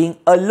being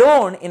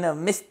alone in A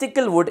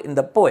mystical would in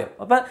the poem.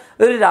 അപ്പോൾ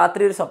ഒരു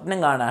രാത്രി ഒരു സ്വപ്നം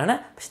കാണാണ്,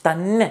 പക്ഷെ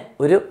തന്നെ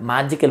ഒരു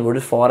മാജിക്കൽ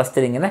വുഡ്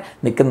ഫോറസ്റ്റിൽ ഇങ്ങനെ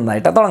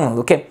നിൽക്കുന്നതായിട്ടാണ്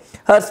തുടങ്ങുന്നത്. Okay,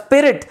 Har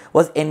spirit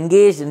was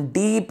engaged in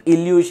deep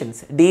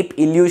illusions. Deep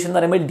illusion എന്ന്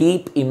പറയുമ്പോൾ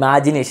ഡീപ്പ്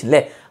ഇമാജിനേഷൻ അല്ലേ,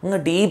 അങ്ങ്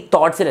ഡീപ്പ്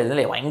തോട്ട്സിലായിരുന്നു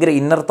അല്ലേ, ഭയങ്കര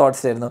inner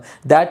തോട്ട്സിലായിരുന്നു.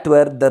 That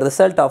where the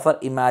result of her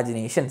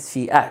imagination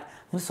she add.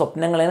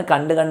 സ്വപ്നങ്ങളെ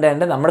കണ്ട്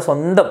നമ്മുടെ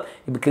സ്വന്തം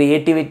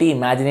ക്രിയേറ്റിവിറ്റി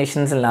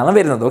ഇമാജിനേഷൻസിലാണ്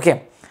വരുന്നത്. Okay,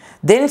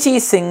 then she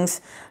sings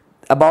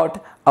about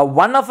A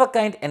one of A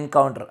kind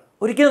encounter.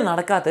 ഒരിക്കലും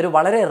നടക്കാത്ത ഒരു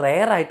വളരെ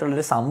റെയർ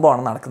ആയിട്ടുള്ളൊരു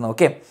സംഭവമാണ് നടക്കുന്നത്.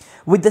 Okay,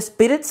 with the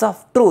spirits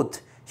of truth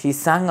she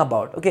San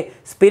about. Okay,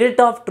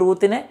 spirit of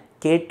ട്രൂത്തിനെ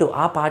കേട്ടു,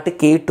 ആ പാട്ട്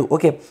കേട്ടു.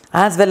 Okay,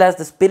 as well as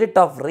the spirit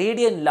of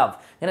radian love.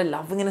 ഇങ്ങനെ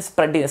ലവ് ഇങ്ങനെ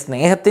സ്പ്രെഡ് ചെയ്യുക,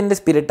 സ്നേഹത്തിൻ്റെ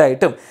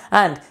സ്പിരിറ്റായിട്ടും.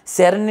 And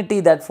serenity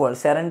that fall,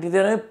 serenity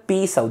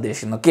piece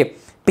ഉദ്ദേശിക്കുന്നു. Okay,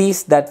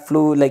 piece that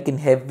flu like in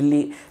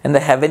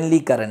heavenly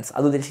currents.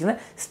 അത് ഉദ്ദേശിക്കുന്നത്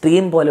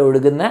സ്ട്രീം പോലെ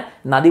ഒഴുകുന്ന,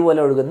 നദി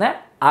പോലെ ഒഴുകുന്ന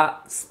ആ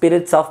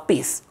സ്പിരിറ്റ്സ് ഓഫ്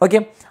പീസ്.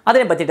 ഓക്കെ,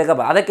 അതിനെ പറ്റിയിട്ടൊക്കെ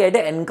അതൊക്കെ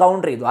ആയിട്ട്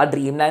എൻകൗണ്ടർ ചെയ്തു, ആ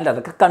ഡ്രീം ലാൻഡ്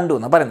അതൊക്കെ കണ്ടു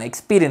എന്ന് പറയുന്നത്,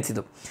 എക്സ്പീരിയൻസ്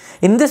ചെയ്തു.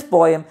 In this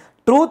poem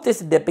truth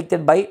is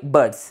depicted by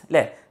birds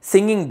അല്ലേ,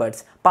 സിംഗിങ്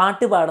ബേർഡ്സ്,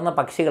 പാട്ട് പാടുന്ന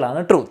പക്ഷികളാണ്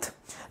ട്രൂത്ത്.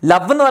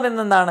 ലവ് എന്ന്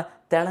പറയുന്നത് എന്താണ്,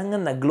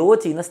 തിളങ്ങുന്ന ഗ്ലോ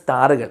ചെയ്യുന്ന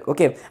സ്റ്റാറുകൾ.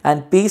 ഓക്കെ,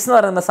 ആൻഡ് പീസ് എന്ന്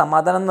പറയുന്ന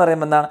സമാധാനം എന്ന്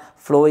പറയുമ്പോൾ എന്താണ്,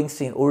 ഫ്ലോയിങ്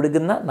സ്ട്രീം,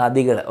 ഒഴുകുന്ന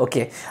നദികൾ.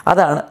 ഓക്കെ,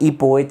 അതാണ് ഈ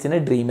പോയറ്റിൻ്റെ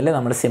ഡ്രീമിൽ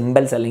നമ്മൾ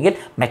സിമ്പിൾസ് അല്ലെങ്കിൽ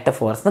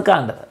മെറ്റഫോർസ് എന്ന്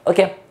കാണുന്നത്.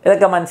 ഓക്കെ,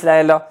 ഇതൊക്കെ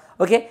മനസ്സിലായല്ലോ.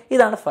 ഓക്കെ,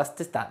 ഇതാണ്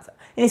ഫസ്റ്റ് സ്റ്റാൻസ.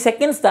 ഇനി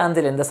സെക്കൻഡ്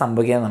സ്റ്റാൻസിൽ എന്താ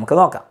സംഭവിക്കുന്നത് നമുക്ക്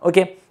നോക്കാം.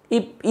 ഓക്കെ,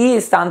 ഈ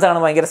സ്റ്റാൻസ് ആണ്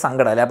ഭയങ്കര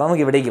സങ്കടമല്ലേ, അപ്പോൾ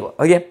നമുക്ക് ഇവിടേക്ക് പോകാം.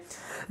 Okay,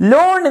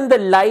 loan in the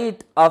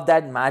light of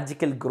that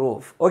magical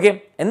grove. Okay,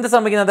 എന്ത്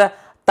സംഭവിക്കുന്നത്,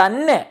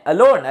 തന്നെ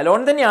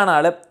അലോൺ തന്നെയാണ്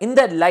ആൾ. ഇൻ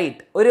ദ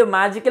ലൈറ്റ്, ഒരു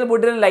മാജിക്കൽ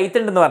വുഡിന് ലൈറ്റ്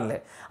ഉണ്ടെന്ന് പറഞ്ഞില്ലേ,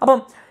 അപ്പം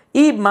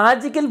ഈ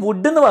മാജിക്കൽ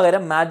വുഡിന്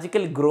പകരം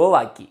മാജിക്കൽ ഗ്രോവ്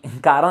ആക്കി.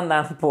 കാരണം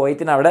എന്താണ്,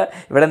 പോയറ്റിന്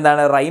ഇവിടെ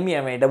എന്താണ് റൈം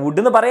ചെയ്യാൻ വേണ്ടി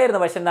വുഡ് എന്ന്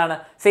പറയായിരുന്നു, പക്ഷെ എന്താണ്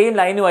സെയിം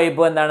ലൈനും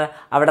ആയിപ്പോൾ എന്താണ്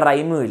അവിടെ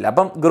റൈമും ഇല്ല.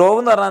 അപ്പം ഗ്രോവ്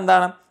എന്ന് പറഞ്ഞാൽ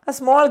എന്താണ്, A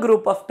small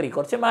group of tree,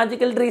 കുറച്ച്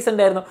മാജിക്കൽ ട്രീസ്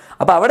ഉണ്ടായിരുന്നു.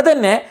 അപ്പോൾ അവിടെ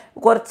തന്നെ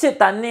കുറച്ച്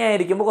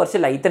തന്നെയായിരിക്കുമ്പോൾ കുറച്ച്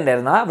ലൈറ്റ്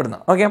ഉണ്ടായിരുന്നു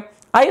അവിടുന്ന്. Okay,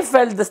 I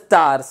felt the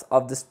stars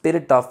of the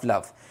spirit of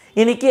love.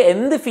 എനിക്ക്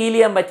എന്ത് ഫീൽ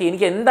ചെയ്യാൻ പറ്റി,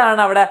 എനിക്ക് എന്താണ്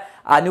അവിടെ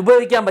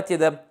അനുഭവിക്കാൻ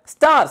പറ്റിയത്,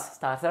 സ്റ്റാർസ്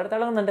അവിടെ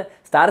തിളങ്ങുന്നുണ്ട്.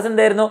 സ്റ്റാർസ്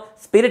എന്തായിരുന്നു,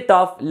 സ്പിരിറ്റ്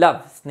ഓഫ് ലവ്,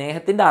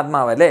 സ്നേഹത്തിൻ്റെ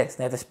ആത്മാവ് അല്ലേ,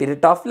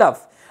 സ്പിരിറ്റ് ഓഫ് ലവ്.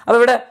 അപ്പോൾ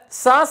ഇവിടെ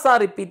സാ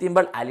റിപ്പീറ്റ്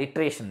ചെയ്യുമ്പോൾ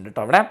അലിട്രേഷൻ ഉണ്ട്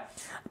കേട്ടോ അവിടെ.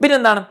 പിന്നെ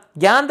എന്താണ്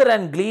gather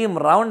and gleam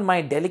round my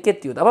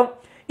delicate youth. അപ്പം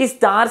ഈ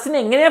സ്റ്റാർസിനെ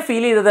എങ്ങനെയാണ്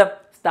ഫീൽ ചെയ്തത്?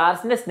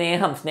 സ്റ്റാർസിൻ്റെ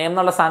സ്നേഹം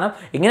എന്നുള്ള സാധനം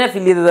എങ്ങനെയാണ്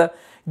ഫീൽ ചെയ്തത്?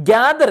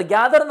 ഗ്യാദർ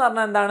എന്ന്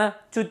പറഞ്ഞാൽ എന്താണ്?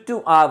 ചുറ്റും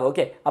ആവ്.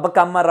 ഓക്കെ, അപ്പോൾ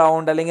കം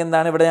അറൗണ്ട് അല്ലെങ്കിൽ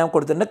എന്താണ് ഇവിടെ ഞാൻ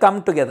കൊടുത്തിട്ടുണ്ട് കം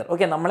ടുഗെദർ.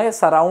 ഓക്കെ, നമ്മളെ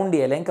സറൗണ്ട്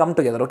ചെയ്യുക അല്ലെങ്കിൽ കം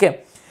ടുഗെദർ. ഓക്കെ,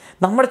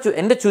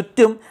 എൻ്റെ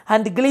ചുറ്റും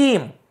ആൻഡ്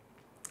ഗ്ലീം.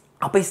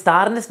 അപ്പോൾ ഈ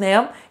സ്റ്റാറിൻ്റെ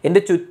സ്നേഹം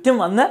എൻ്റെ ചുറ്റും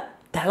വന്ന്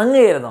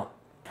തിളങ്ങുകയായിരുന്നു.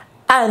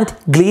 ആൻഡ്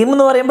ഗ്ലീം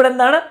എന്ന് പറയുമ്പോൾ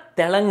എന്താണ്?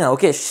 തിളങ്ങുക.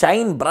 Okay,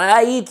 Shine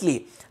brightly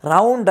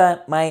round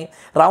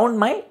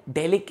my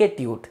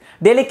delicate youth.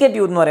 Delicate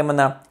youth എന്ന് പറയുമ്പോൾ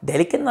എന്താണ്?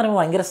 ഡെലിക്കറ്റ് എന്ന് പറയുമ്പോൾ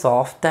ഭയങ്കര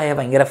സോഫ്റ്റായ,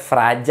 ഭയങ്കര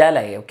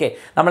ഫ്രാജൈലായി. ഓക്കെ,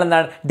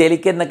 നമ്മളെന്താണ്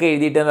ഡെലിക്കറ്റ് എന്നൊക്കെ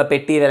എഴുതിയിട്ട്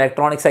പെട്ടിയിൽ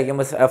ഇലക്ട്രോണിക്സ്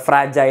അയക്കുമ്പോൾ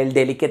ഫ്രാജൈൽ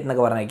ഡെലിക്കറ്റ്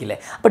എന്നൊക്കെ പറഞ്ഞേക്കില്ലേ.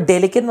 അപ്പോൾ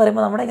ഡെലിക്കറ്റ് എന്ന്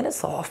പറയുമ്പോൾ നമ്മുടെ ഇങ്ങനെ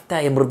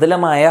സോഫ്റ്റായ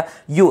മൃദുലമായ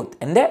യൂത്ത്.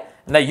 എൻ്റെ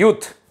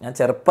യൂത്ത്, ഞാൻ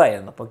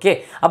ചെറുപ്പമായിരുന്നു. അപ്പോൾ ഓക്കെ,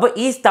 അപ്പോൾ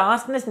ഈ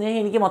സ്റ്റാർസിൻ്റെ സ്നേഹം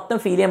എനിക്ക് മൊത്തം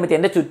ഫീൽ ചെയ്യാൻ പറ്റി.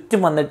 എൻ്റെ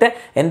ചുറ്റും വന്നിട്ട്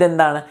എന്നെ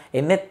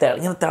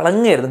ഇങ്ങനെ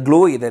തിളങ്ങായിരുന്നു,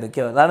 ഗ്ലോ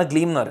ചെയ്തായിരിക്കും. അതാണ്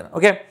ഗ്ലീം എന്ന് പറയുന്നത്.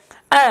 Okay,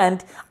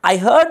 and I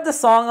heard the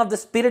song of the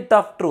spirit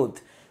of truth.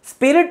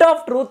 Spirit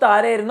of truth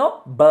ആരായിരുന്നു?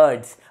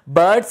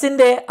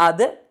 ബേർഡ്സിൻ്റെ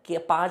അത്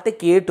പാട്ട്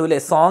കേട്ടു അല്ലേ,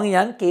 സോങ്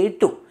ഞാൻ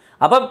കേട്ടു.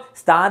 അപ്പം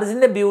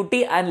സ്റ്റാർസിൻ്റെ ബ്യൂട്ടി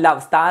ആൻഡ്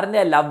ലവ്,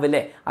 സ്റ്റാറിൻ്റെ ലവ്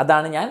അല്ലേ,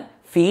 അതാണ് ഞാൻ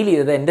ഫീൽ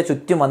ചെയ്തത്, എൻ്റെ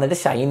ചുറ്റും വന്നിട്ട്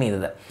ഷൈൻ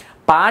ചെയ്തത്.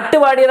 പാട്ട്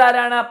പാടിയത്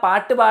ആരാണ്?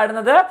 പാട്ട്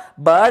പാടുന്നത്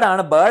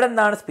ബേർഡാണ്. ബേർഡ്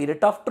എന്താണ്?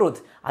 Spirit of truth.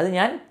 അത്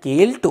ഞാൻ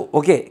കേട്ടു.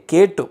 ഓക്കെ,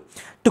 കേട്ടു.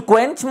 To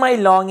ക്വെൻച്ച് my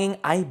ലോങ്ങിങ്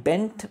I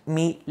bent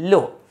me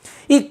law.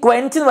 ഈ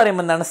ക്വെൻച്ച് എന്ന്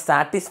പറയുമ്പോൾ എന്താണ്?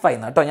 സാറ്റിസ്ഫൈ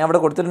എന്ന് കേട്ടോ. ഞാൻ ഇവിടെ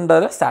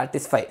കൊടുത്തിട്ടുണ്ടല്ലോ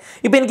സാറ്റിസ്ഫൈ.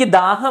 ഇപ്പോൾ എനിക്ക്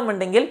ദാഹം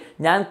ഉണ്ടെങ്കിൽ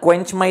ഞാൻ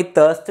ക്വെൻച്ച് മൈ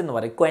തേഴ്സ്റ്റ് എന്ന്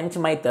പറയും. ക്വെൻച്ച്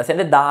മൈ തേഴ്സ്റ്റ്,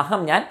 എൻ്റെ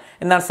ദാഹം ഞാൻ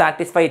എന്താണ്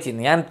സാറ്റിസ്ഫൈ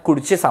ചെയ്യുന്നത്, ഞാൻ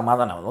കുടിച്ച്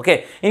സമാധാനമാകും. ഓക്കെ,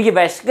 എനിക്ക്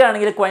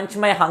വിശക്കുകയാണെങ്കിൽ ക്വെൻച്ച്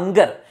മൈ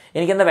ഹങ്കർ.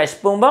 എനിക്കെന്താ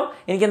വിശപ്പുമ്പം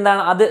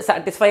എനിക്കെന്താണ് അത്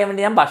സാറ്റിസ്ഫൈ ചെയ്യാൻ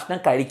വേണ്ടി ഞാൻ ഭക്ഷണം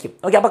കഴിക്കും.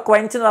 ഓക്കെ, അപ്പോൾ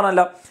ക്വെൻച്ച് എന്ന്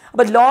പറഞ്ഞല്ലോ.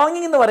 അപ്പോൾ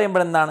ലോങ്ങിങ് എന്ന്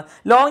പറയുമ്പോൾ എന്താണ്?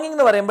 ലോങ്ങിങ്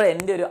എന്ന് പറയുമ്പോൾ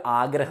എൻ്റെ ഒരു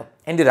ആഗ്രഹം.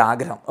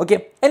 ഓക്കെ,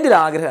 എൻ്റെ ഒരു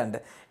ആഗ്രഹമുണ്ട്.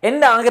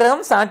 എൻ്റെ ആഗ്രഹം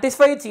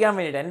സാറ്റിസ്ഫൈ ചെയ്യാൻ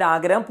വേണ്ടിയിട്ട്, എൻ്റെ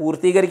ആഗ്രഹം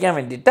പൂർത്തീകരിക്കാൻ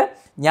വേണ്ടിയിട്ട്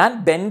ഞാൻ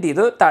ബെൻഡ്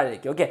ചെയ്തു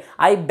താഴേക്ക്. Okay,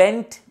 I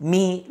bent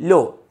me law.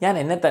 ഞാൻ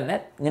എന്നെ തന്നെ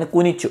ഇങ്ങനെ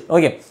കുനിച്ചു.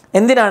 ഓക്കെ,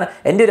 എന്തിനാണ്?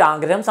 എൻ്റെ ഒരു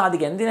ആഗ്രഹം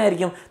സാധിക്കുക.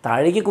 എന്തിനായിരിക്കും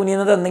താഴേക്ക്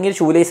കുനിയുന്നത്? എന്തെങ്കിലും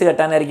ഷൂലേസ്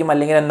കെട്ടാനായിരിക്കും,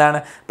 അല്ലെങ്കിൽ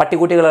എന്താണ്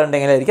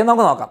പട്ടിക്കുട്ടികളുണ്ടെങ്കിലായിരിക്കും.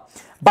 നമുക്ക് നോക്കാം.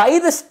 By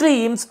the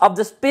streams of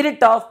the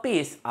spirit of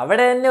peace.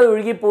 അവിടെ തന്നെ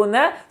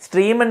ഒഴുകിപ്പോകുന്ന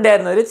സ്ട്രീം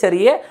ഉണ്ടായിരുന്നു, ഒരു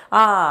ചെറിയ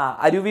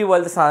അരുവി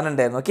പോലത്തെ സാധനം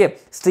ഉണ്ടായിരുന്നു. ഓക്കെ,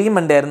 സ്ട്രീം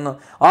ഉണ്ടായിരുന്നു.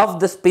 Of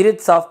the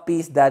spirits of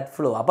peace that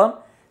flow. അപ്പം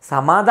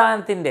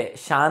സമാധാനത്തിൻ്റെ,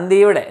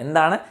 ശാന്തിയുടെ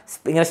എന്താണ്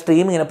ഇങ്ങനെ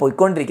സ്ട്രീം ഇങ്ങനെ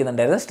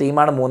പോയിക്കൊണ്ടിരിക്കുന്നുണ്ടായിരുന്നു.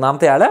 സ്ട്രീമാണ്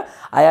മൂന്നാമത്തെ ആൾ.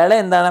 അയാളെ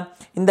എന്താണ്?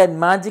 In the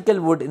magical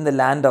would in the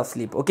land of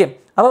sleep. Okay,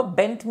 അപ്പോൾ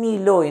ബെൻറ്റ് മീ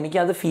ലോ,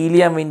 എനിക്കത് ഫീൽ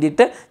ചെയ്യാൻ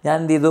വേണ്ടിയിട്ട് ഞാൻ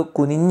എന്ത് ചെയ്തു?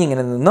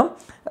 കുനിഞ്ഞിങ്ങനെ നിന്നും.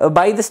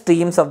 By the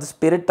streams of the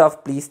spirit of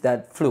peace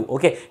that flu.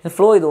 Okay,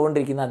 flow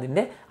ചെയ്തുകൊണ്ടിരിക്കുന്ന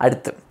അതിൻ്റെ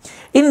അടുത്ത്.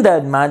 In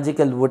that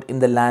magical would in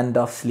the land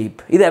of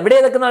sleep. ഇത് എവിടെ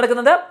ഇതൊക്കെ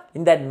നടക്കുന്നത്?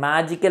 ഇൻ ദാറ്റ്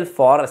മാജിക്കൽ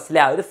ഫോറസ്റ്റ്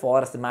അല്ലേ, ആ ഒരു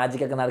ഫോറസ്റ്റ്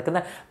മാജിക്കൊക്കെ നടക്കുന്ന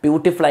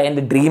ബ്യൂട്ടിഫുൾ ആയ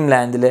എൻ്റെ ഡ്രീം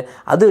ലാൻഡിൽ.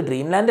 അത്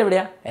ഡ്രീം ലാൻഡ്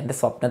എവിടെയാണ്? എൻ്റെ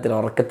സ്വപ്നത്തിൽ,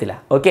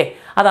 ഉറക്കത്തിലാണ്. ഓക്കെ,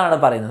 അതാണ്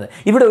പറയുന്നത്.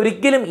 ഇവിടെ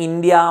ഒരിക്കലും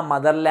ഇന്ത്യ,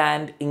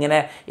 മദർലാൻഡ്, ഇങ്ങനെ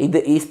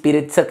ഈ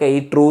സ്പിരിറ്റ്സ് ഒക്കെ,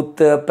 ഈ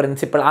ട്രൂത്ത്,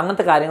 പ്രിൻസിപ്പിൾ,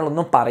 അങ്ങനത്തെ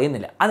കാര്യങ്ങളൊന്നും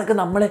പറയുന്നില്ല. അതൊക്കെ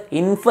നമ്മൾ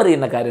ഇൻഫർ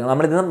ചെയ്യുന്ന കാര്യങ്ങൾ,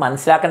 നമ്മളിത്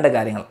മനസ്സിലാക്കേണ്ട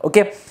കാര്യങ്ങൾ.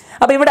 ഓക്കെ,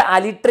 അപ്പോൾ ഇവിടെ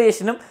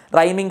അലിട്രേഷനും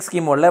റൈമിങ്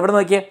സ്കീമും ഉള്ള. എവിടെ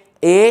നോക്കിയേ?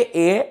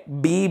 എ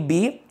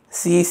ബി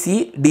സി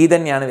ഡി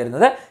തന്നെയാണ്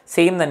വരുന്നത്,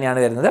 സെയിം തന്നെയാണ്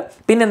വരുന്നത്.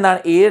 പിന്നെന്താണ്?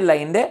 7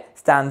 ലൈനിൻ്റെ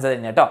സ്റ്റാൻസ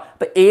തന്നെ കേട്ടോ.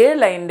 അപ്പോൾ 7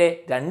 ലൈനിൻ്റെ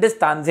 2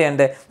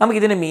 സ്റ്റാൻസയുണ്ട്.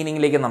 നമുക്കിതിൻ്റെ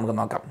മീനിങ്ങിലേക്ക് നമുക്ക്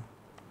നോക്കാം.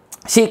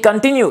 She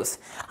continues,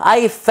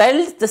 I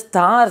felt the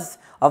stars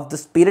of the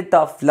spirit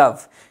of love.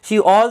 She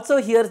also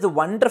hears the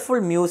wonderful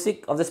music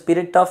of the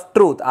spirit of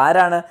truth.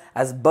 ആരാണ്?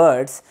 As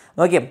birds.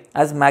 Okay,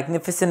 as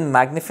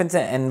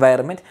magnificent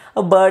environment.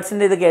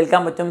 ബേർഡ്സിൻ്റെ ഇത്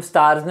കേൾക്കാൻ പറ്റും.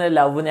 സ്റ്റാർസിൻ്റെ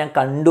ലവ് ഞാൻ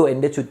കണ്ടു,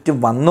 എൻ്റെ ചുറ്റും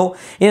വന്നു.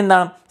 ഇനി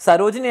എന്താണ്?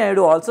 Sarojini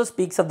Naidu also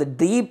speaks of the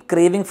deep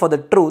craving for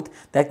the truth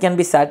that can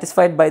be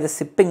satisfied by the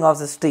sipping of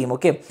the stream.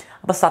 Okay,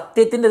 അപ്പോൾ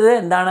സത്യത്തിൻ്റെത്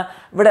എന്താണ്?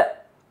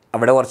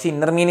 അവിടെ കുറച്ച്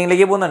ഇന്നർ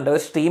മീനിങ്ങിലേക്ക് പോകുന്നുണ്ട്.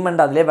 ഒരു സ്ട്രീം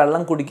ഉണ്ട്, അതിലെ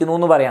വെള്ളം കുടിക്കുന്നു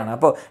എന്ന് പറയുകയാണ്.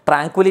 അപ്പോൾ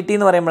ട്രാങ്ക്വിലിറ്റി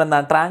എന്ന് പറയുമ്പോൾ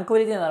എന്താണ്?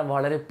 ട്രാങ്ക്വിലിറ്റി എന്ന് പറയുമ്പോൾ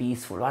വളരെ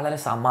പീസ്ഫുൾ, വളരെ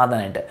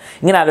സമാധാനമായിട്ട്.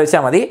 ഇങ്ങനെ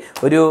ആലോചിച്ചാൽ മതി.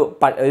 ഒരു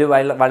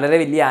വളരെ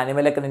വലിയ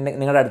ആനിമലൊക്കെ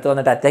നിങ്ങളുടെ അടുത്ത്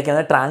വന്നിട്ട് അറ്റാക്ക്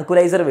ചെയ്യുന്നത്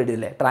ട്രാങ്ക്വിലൈസർ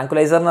വിടില്ലേ.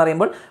 ട്രാങ്ക്വിലൈസർ എന്ന്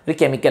പറയുമ്പോൾ ഒരു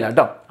കെമിക്കലാണ്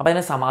കേട്ടോ. അപ്പോൾ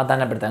അതിനെ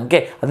സമാധാനപ്പെടുത്താൻ,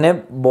 ഓക്കെ, അതിനെ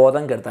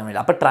ബോധം കെടുത്താൻ വേണ്ടി.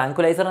 അപ്പോൾ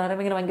ട്രാങ്ക്വിലൈസർ എന്ന്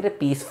പറയുമ്പോൾ ഇങ്ങനെ ഭയങ്കര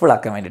പീസ്ഫുൾ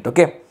ആക്കാൻ വേണ്ടിയിട്ട്.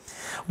 Okay,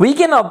 we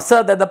can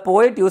observe that the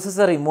poet uses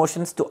her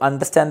emotions to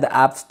understand the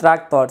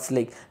abstract thoughts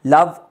like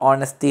love,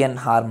 honesty and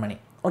harmony.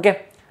 Okay,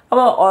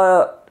 അപ്പോൾ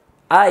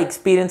ആ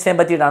എക്സ്പീരിയൻസിനെ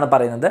പറ്റിയിട്ടാണ്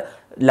പറയുന്നത്.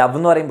 ലവ്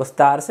എന്ന് പറയുമ്പോൾ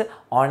സ്റ്റാർസ്,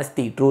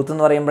 ഓണസ്റ്റി, ട്രൂത്ത്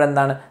എന്ന് പറയുമ്പോൾ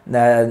എന്താണ്?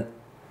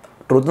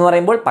 ട്രൂത്ത് എന്ന്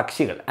പറയുമ്പോൾ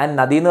പക്ഷികൾ, ആൻഡ്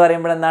നദി എന്ന്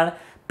പറയുമ്പോൾ എന്താണ്?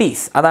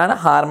 പീസ്. അതാണ്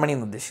ഹാർമണി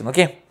എന്ന് ഉദ്ദേശിക്കുന്നത്.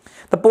 Okay,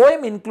 the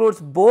poem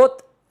includes both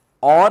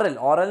oral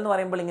എന്ന്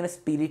പറയുമ്പോൾ ഇങ്ങനെ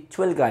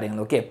സ്പിരിച്വൽ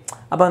കാര്യങ്ങൾ. ഓക്കെ,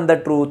 അപ്പോൾ എന്താ?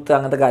 ട്രൂത്ത്,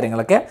 അങ്ങനത്തെ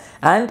കാര്യങ്ങളൊക്കെ.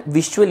 And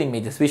visual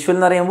images. വിഷ്വൽ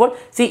എന്ന് പറയുമ്പോൾ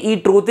ഈ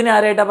ട്രൂത്തിനെ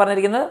ആരായിട്ടാണ്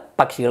പറഞ്ഞിരിക്കുന്നത്?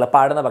 പക്ഷികൾ,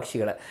 പാടുന്ന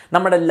പക്ഷികൾ.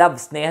 നമ്മുടെ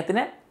ലവ്,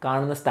 സ്നേഹത്തിനെ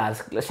കാണുന്ന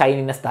സ്റ്റാർസ്,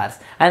 ഷൈനിങ് സ്റ്റാർസ്.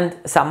 ആൻഡ്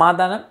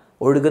സമാധാനം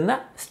ഒഴുകുന്ന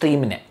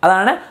സ്ട്രീമിനെ,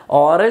 അതാണ്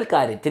ഓറൽ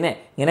കാര്യത്തിനെ.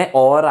 ഇങ്ങനെ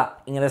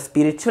ഇങ്ങനെ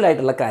സ്പിരിച്വൽ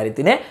ആയിട്ടുള്ള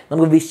കാര്യത്തിനെ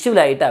നമുക്ക്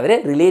വിഷ്വലായിട്ട് അവരെ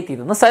റിലേറ്റ്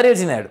ചെയ്തിരുന്നു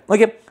Sarojini Naidu.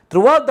 Okay,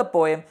 Throughout the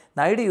poem,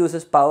 Naidu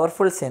uses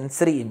powerful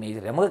sensory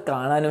imagery. നമുക്ക്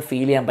കാണാനും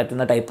ഫീൽ ചെയ്യാൻ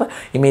പറ്റുന്ന ടൈപ്പ്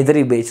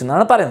ഇമേജറി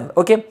ഉപയോഗിച്ചെന്നാണ് പറയുന്നത്.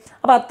 ഓക്കെ,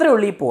 അപ്പോൾ അത്രേ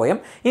ഉള്ളൂ ഈ പോയം.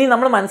 ഇനി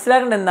നമ്മൾ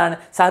മനസ്സിലാക്കേണ്ടത് എന്താണ്,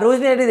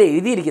 സരോജിനി നായിഡു ഇത്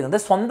എഴുതിയിരിക്കുന്നത്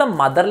സ്വന്തം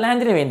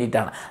മദർലാൻഡിന്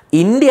വേണ്ടിയിട്ടാണ്.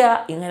 ഇന്ത്യ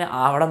ഇങ്ങനെ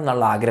ആവണം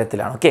എന്നുള്ള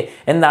ആഗ്രഹത്തിലാണ്. ഓക്കെ,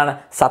 എന്താണ്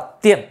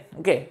സത്യം,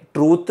 ഓക്കെ,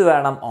 ട്രൂത്ത്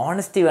വേണം,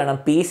 ഓണസ്റ്റി വേണം,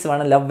 പീസ്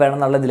വേണം, ലവ് വേണം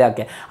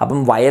എന്നുള്ളതിലൊക്കെ. അപ്പം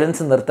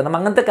വയലൻസ് നിർത്തണം,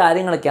 അങ്ങനത്തെ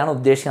കാര്യങ്ങളൊക്കെയാണ്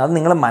ഉദ്ദേശിക്കുന്നത്. അത്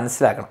നിങ്ങൾ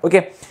മനസ്സിലാക്കണം.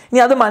 ഓക്കെ,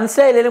 ഇനി അത്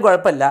മനസ്സിലായില്ലെങ്കിലും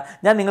കുഴപ്പമില്ല,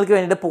 ഞാൻ നിങ്ങൾക്ക്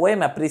വേണ്ടിയിട്ട് പോയം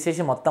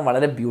അപ്രീസിയേഷൻ മൊത്തം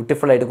വളരെ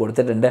ബ്യൂട്ടിഫുൾ ആയിട്ട്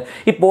കൊടുത്തിട്ടുണ്ട്.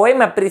 ഈ പോയം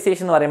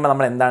അപ്രീസിയേഷൻ എന്ന് പറയുമ്പോൾ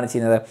നമ്മൾ എന്താണ്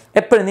ചെയ്യുന്നത്,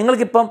 എപ്പോഴും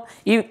നിങ്ങൾക്കിപ്പം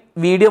ഈ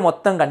വീഡിയോ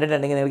മൊത്തം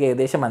കണ്ടിട്ടുണ്ടെങ്കിൽ നിങ്ങൾക്ക്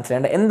ഏകദേശം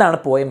മനസ്സിലാക്കേണ്ടത് എന്താണ്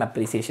പോയം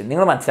അപ്രീസിയേഷൻ.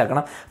 നിങ്ങൾ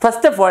മനസ്സിലാക്കണം,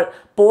 ഫസ്റ്റ് ഓഫ് ഓൾ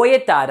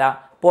പോയറ്റ് ആരാ,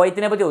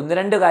 പോയത്തിനെ പറ്റി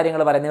 1-2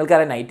 കാര്യങ്ങൾ പറയാം.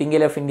 നിങ്ങൾക്കറിയാം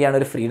നൈറ്റിംഗേൽ ഓഫ് ഇന്ത്യ ആണ്,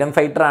 ഒരു ഫ്രീഡം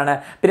ഫൈറ്റർ ആണ്.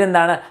 പിന്നെ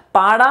എന്താണ്,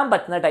 പാടാൻ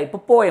പറ്റുന്ന ടൈപ്പ്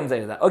പോയംസ്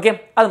എഴുതുക. ഓക്കെ,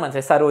 അത്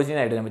മനസ്സിലായി സരോജിനി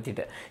നായിഡുവിനെ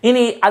പറ്റിയിട്ട്.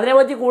 ഇനി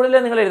അതിനെപ്പറ്റി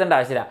കൂടുതൽ നിങ്ങൾ എഴുതേണ്ട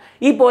ആവശ്യമില്ല.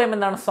 ഈ പോയം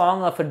എന്താണ്,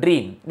 സോങ് ഓഫ് എ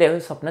ഡ്രീം, അല്ലേ,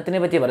 ഒരു സ്വപ്നത്തിനെ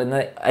പറ്റി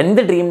പറയുന്നത്.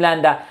 എന്ത് ഡ്രീം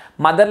ലാൻഡാ,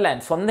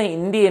 മദർലാൻഡ്, സ്വന്തം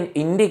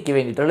ഇന്ത്യക്ക്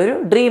വേണ്ടിയിട്ടുള്ളൊരു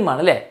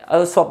ഡ്രീമാണ്, അല്ലേ,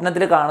 അത്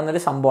സ്വപ്നത്തിൽ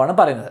കാണുന്നൊരു സംഭവമാണ്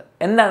പറയുന്നത്.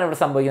 എന്താണ് ഇവിടെ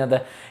സംഭവിക്കുന്നത്,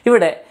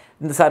 ഇവിടെ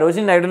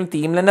സരോജിനി നായിഡുവിന്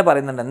തീമിൽ തന്നെ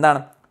പറയുന്നുണ്ട്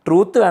എന്താണ്,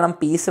 ട്രൂത്ത് വേണം,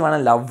 പീസ് വേണം,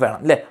 ലവ് വേണം,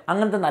 അല്ലേ,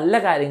 അങ്ങനത്തെ നല്ല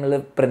കാര്യങ്ങൾ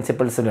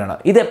പ്രിൻസിപ്പിൾസ്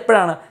വേണം.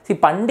 ഇതെപ്പോഴാണ്,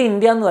 പണ്ട്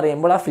ഇന്ത്യ എന്ന്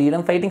പറയുമ്പോൾ ആ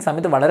ഫ്രീഡം ഫൈറ്റിംഗ്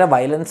സമയത്ത് വളരെ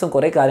വയലൻസും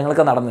കുറേ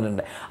കാര്യങ്ങളൊക്കെ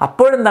നടന്നിട്ടുണ്ട്.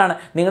 അപ്പോഴെന്താണ്,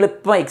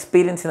 നിങ്ങളിപ്പോൾ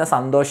എക്സ്പീരിയൻസ് ചെയ്യുന്ന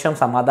സന്തോഷം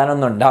സമാധാനം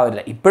ഒന്നും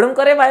ഉണ്ടാവില്ല. ഇപ്പോഴും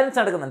കുറേ വയലൻസ്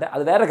നടക്കുന്നുണ്ട്,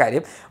 അത് വേറെ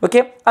കാര്യം.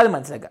 ഓക്കെ, അത്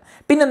മനസ്സിലാക്കുക.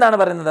 പിന്നെന്താണ്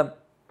പറയുന്നത്,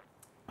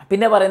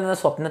 പിന്നെ പറയുന്നത്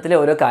സ്വപ്നത്തിലെ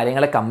ഓരോ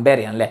കാര്യങ്ങളെ കമ്പയർ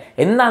ചെയ്യാം, അല്ലേ.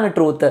 എന്താണ്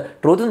ട്രൂത്ത്,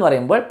 ട്രൂത്ത് എന്ന്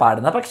പറയുമ്പോൾ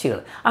പാടുന്ന പക്ഷികൾ,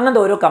 അങ്ങനത്തെ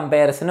ഓരോ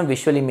കമ്പയറിസനും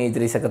വിഷ്വൽ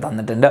ഇമേജറീസ് ഒക്കെ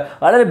തന്നിട്ടുണ്ട്.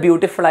 വളരെ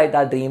ബ്യൂട്ടിഫുൾ ആയിട്ട്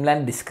ആ ഡ്രീം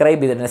ലാൻഡ് ഡിസ്ക്രൈബ്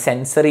ചെയ്തിട്ടുണ്ട്,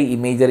 സെൻസറി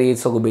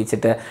ഇമേജറീസ് ഒക്കെ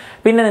ഉപയോഗിച്ചിട്ട്.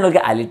 പിന്നെ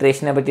നിങ്ങൾക്ക്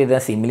അലിട്രേഷനെ പറ്റി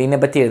എഴുതാം, സിമിലിനെ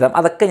പറ്റി എഴുതാം,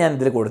 അതൊക്കെ ഞാൻ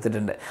ഇതിൽ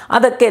കൊടുത്തിട്ടുണ്ട്.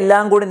 അതൊക്കെ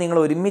എല്ലാം കൂടി നിങ്ങൾ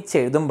ഒരുമിച്ച്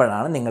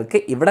എഴുതുമ്പോഴാണ്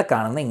നിങ്ങൾക്ക് ഇവിടെ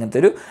കാണുന്ന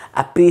ഇങ്ങനത്തെ ഒരു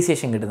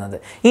അപ്രീസിയേഷൻ കിട്ടുന്നത്.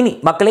 ഇനി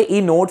മക്കളെ,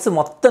 ഈ നോട്ട്സ്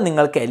മൊത്തം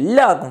നിങ്ങൾക്ക്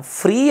എല്ലാവർക്കും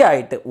ഫ്രീ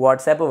ആയിട്ട്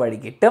വാട്സാപ്പ് വഴി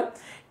കിട്ടും.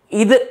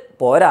 ഇത്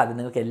പോരാതെ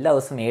നിങ്ങൾക്ക് എല്ലാ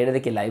ദിവസവും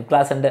 7:30 ലൈവ്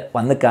ക്ലാസ് ഉണ്ട്,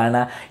 വന്ന്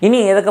കാണുക. ഇനി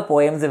ഏതൊക്കെ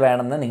പോയംസ്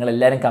വേണമെന്ന്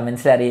നിങ്ങളെല്ലാവരും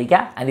കമൻസിൽ അറിയിക്കുക.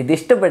 ആൻഡ് ഇത്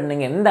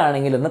ഇഷ്ടപ്പെടണമെങ്കിൽ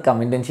എന്താണെങ്കിലും ഒന്ന്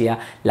കമൻറ്റും ചെയ്യുക,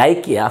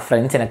 ലൈക്ക് ചെയ്യുക,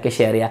 ഫ്രണ്ട്സിനൊക്കെ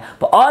ഷെയർ ചെയ്യുക.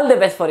 അപ്പോൾ all the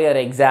best for your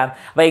exam.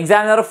 അപ്പോൾ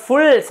എക്സാമിനർ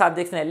ഫുൾ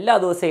സബ്ജക്ട്സിന് എല്ലാ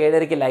ദിവസവും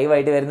 7:30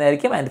 ലൈവായിട്ട്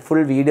വരുന്നതായിരിക്കും. ആൻഡ്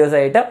ഫുൾ വീഡിയോസ്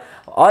ആയിട്ട്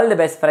ഓൾ ദി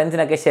ബെസ്റ്റ്,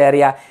 ഫ്രണ്ട്സിനൊക്കെ ഷെയർ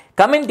ചെയ്യുക,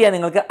 കമൻറ്റ് ചെയ്യുക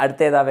നിങ്ങൾക്ക്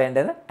അടുത്ത ഏതാ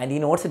വേണ്ടത്. ആൻഡ് ഈ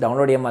നോട്ട്സ്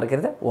ഡൗൺലോഡ് ചെയ്യാൻ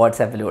മറക്കരുത്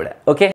വാട്സാപ്പിലൂടെ. ഓക്കെ.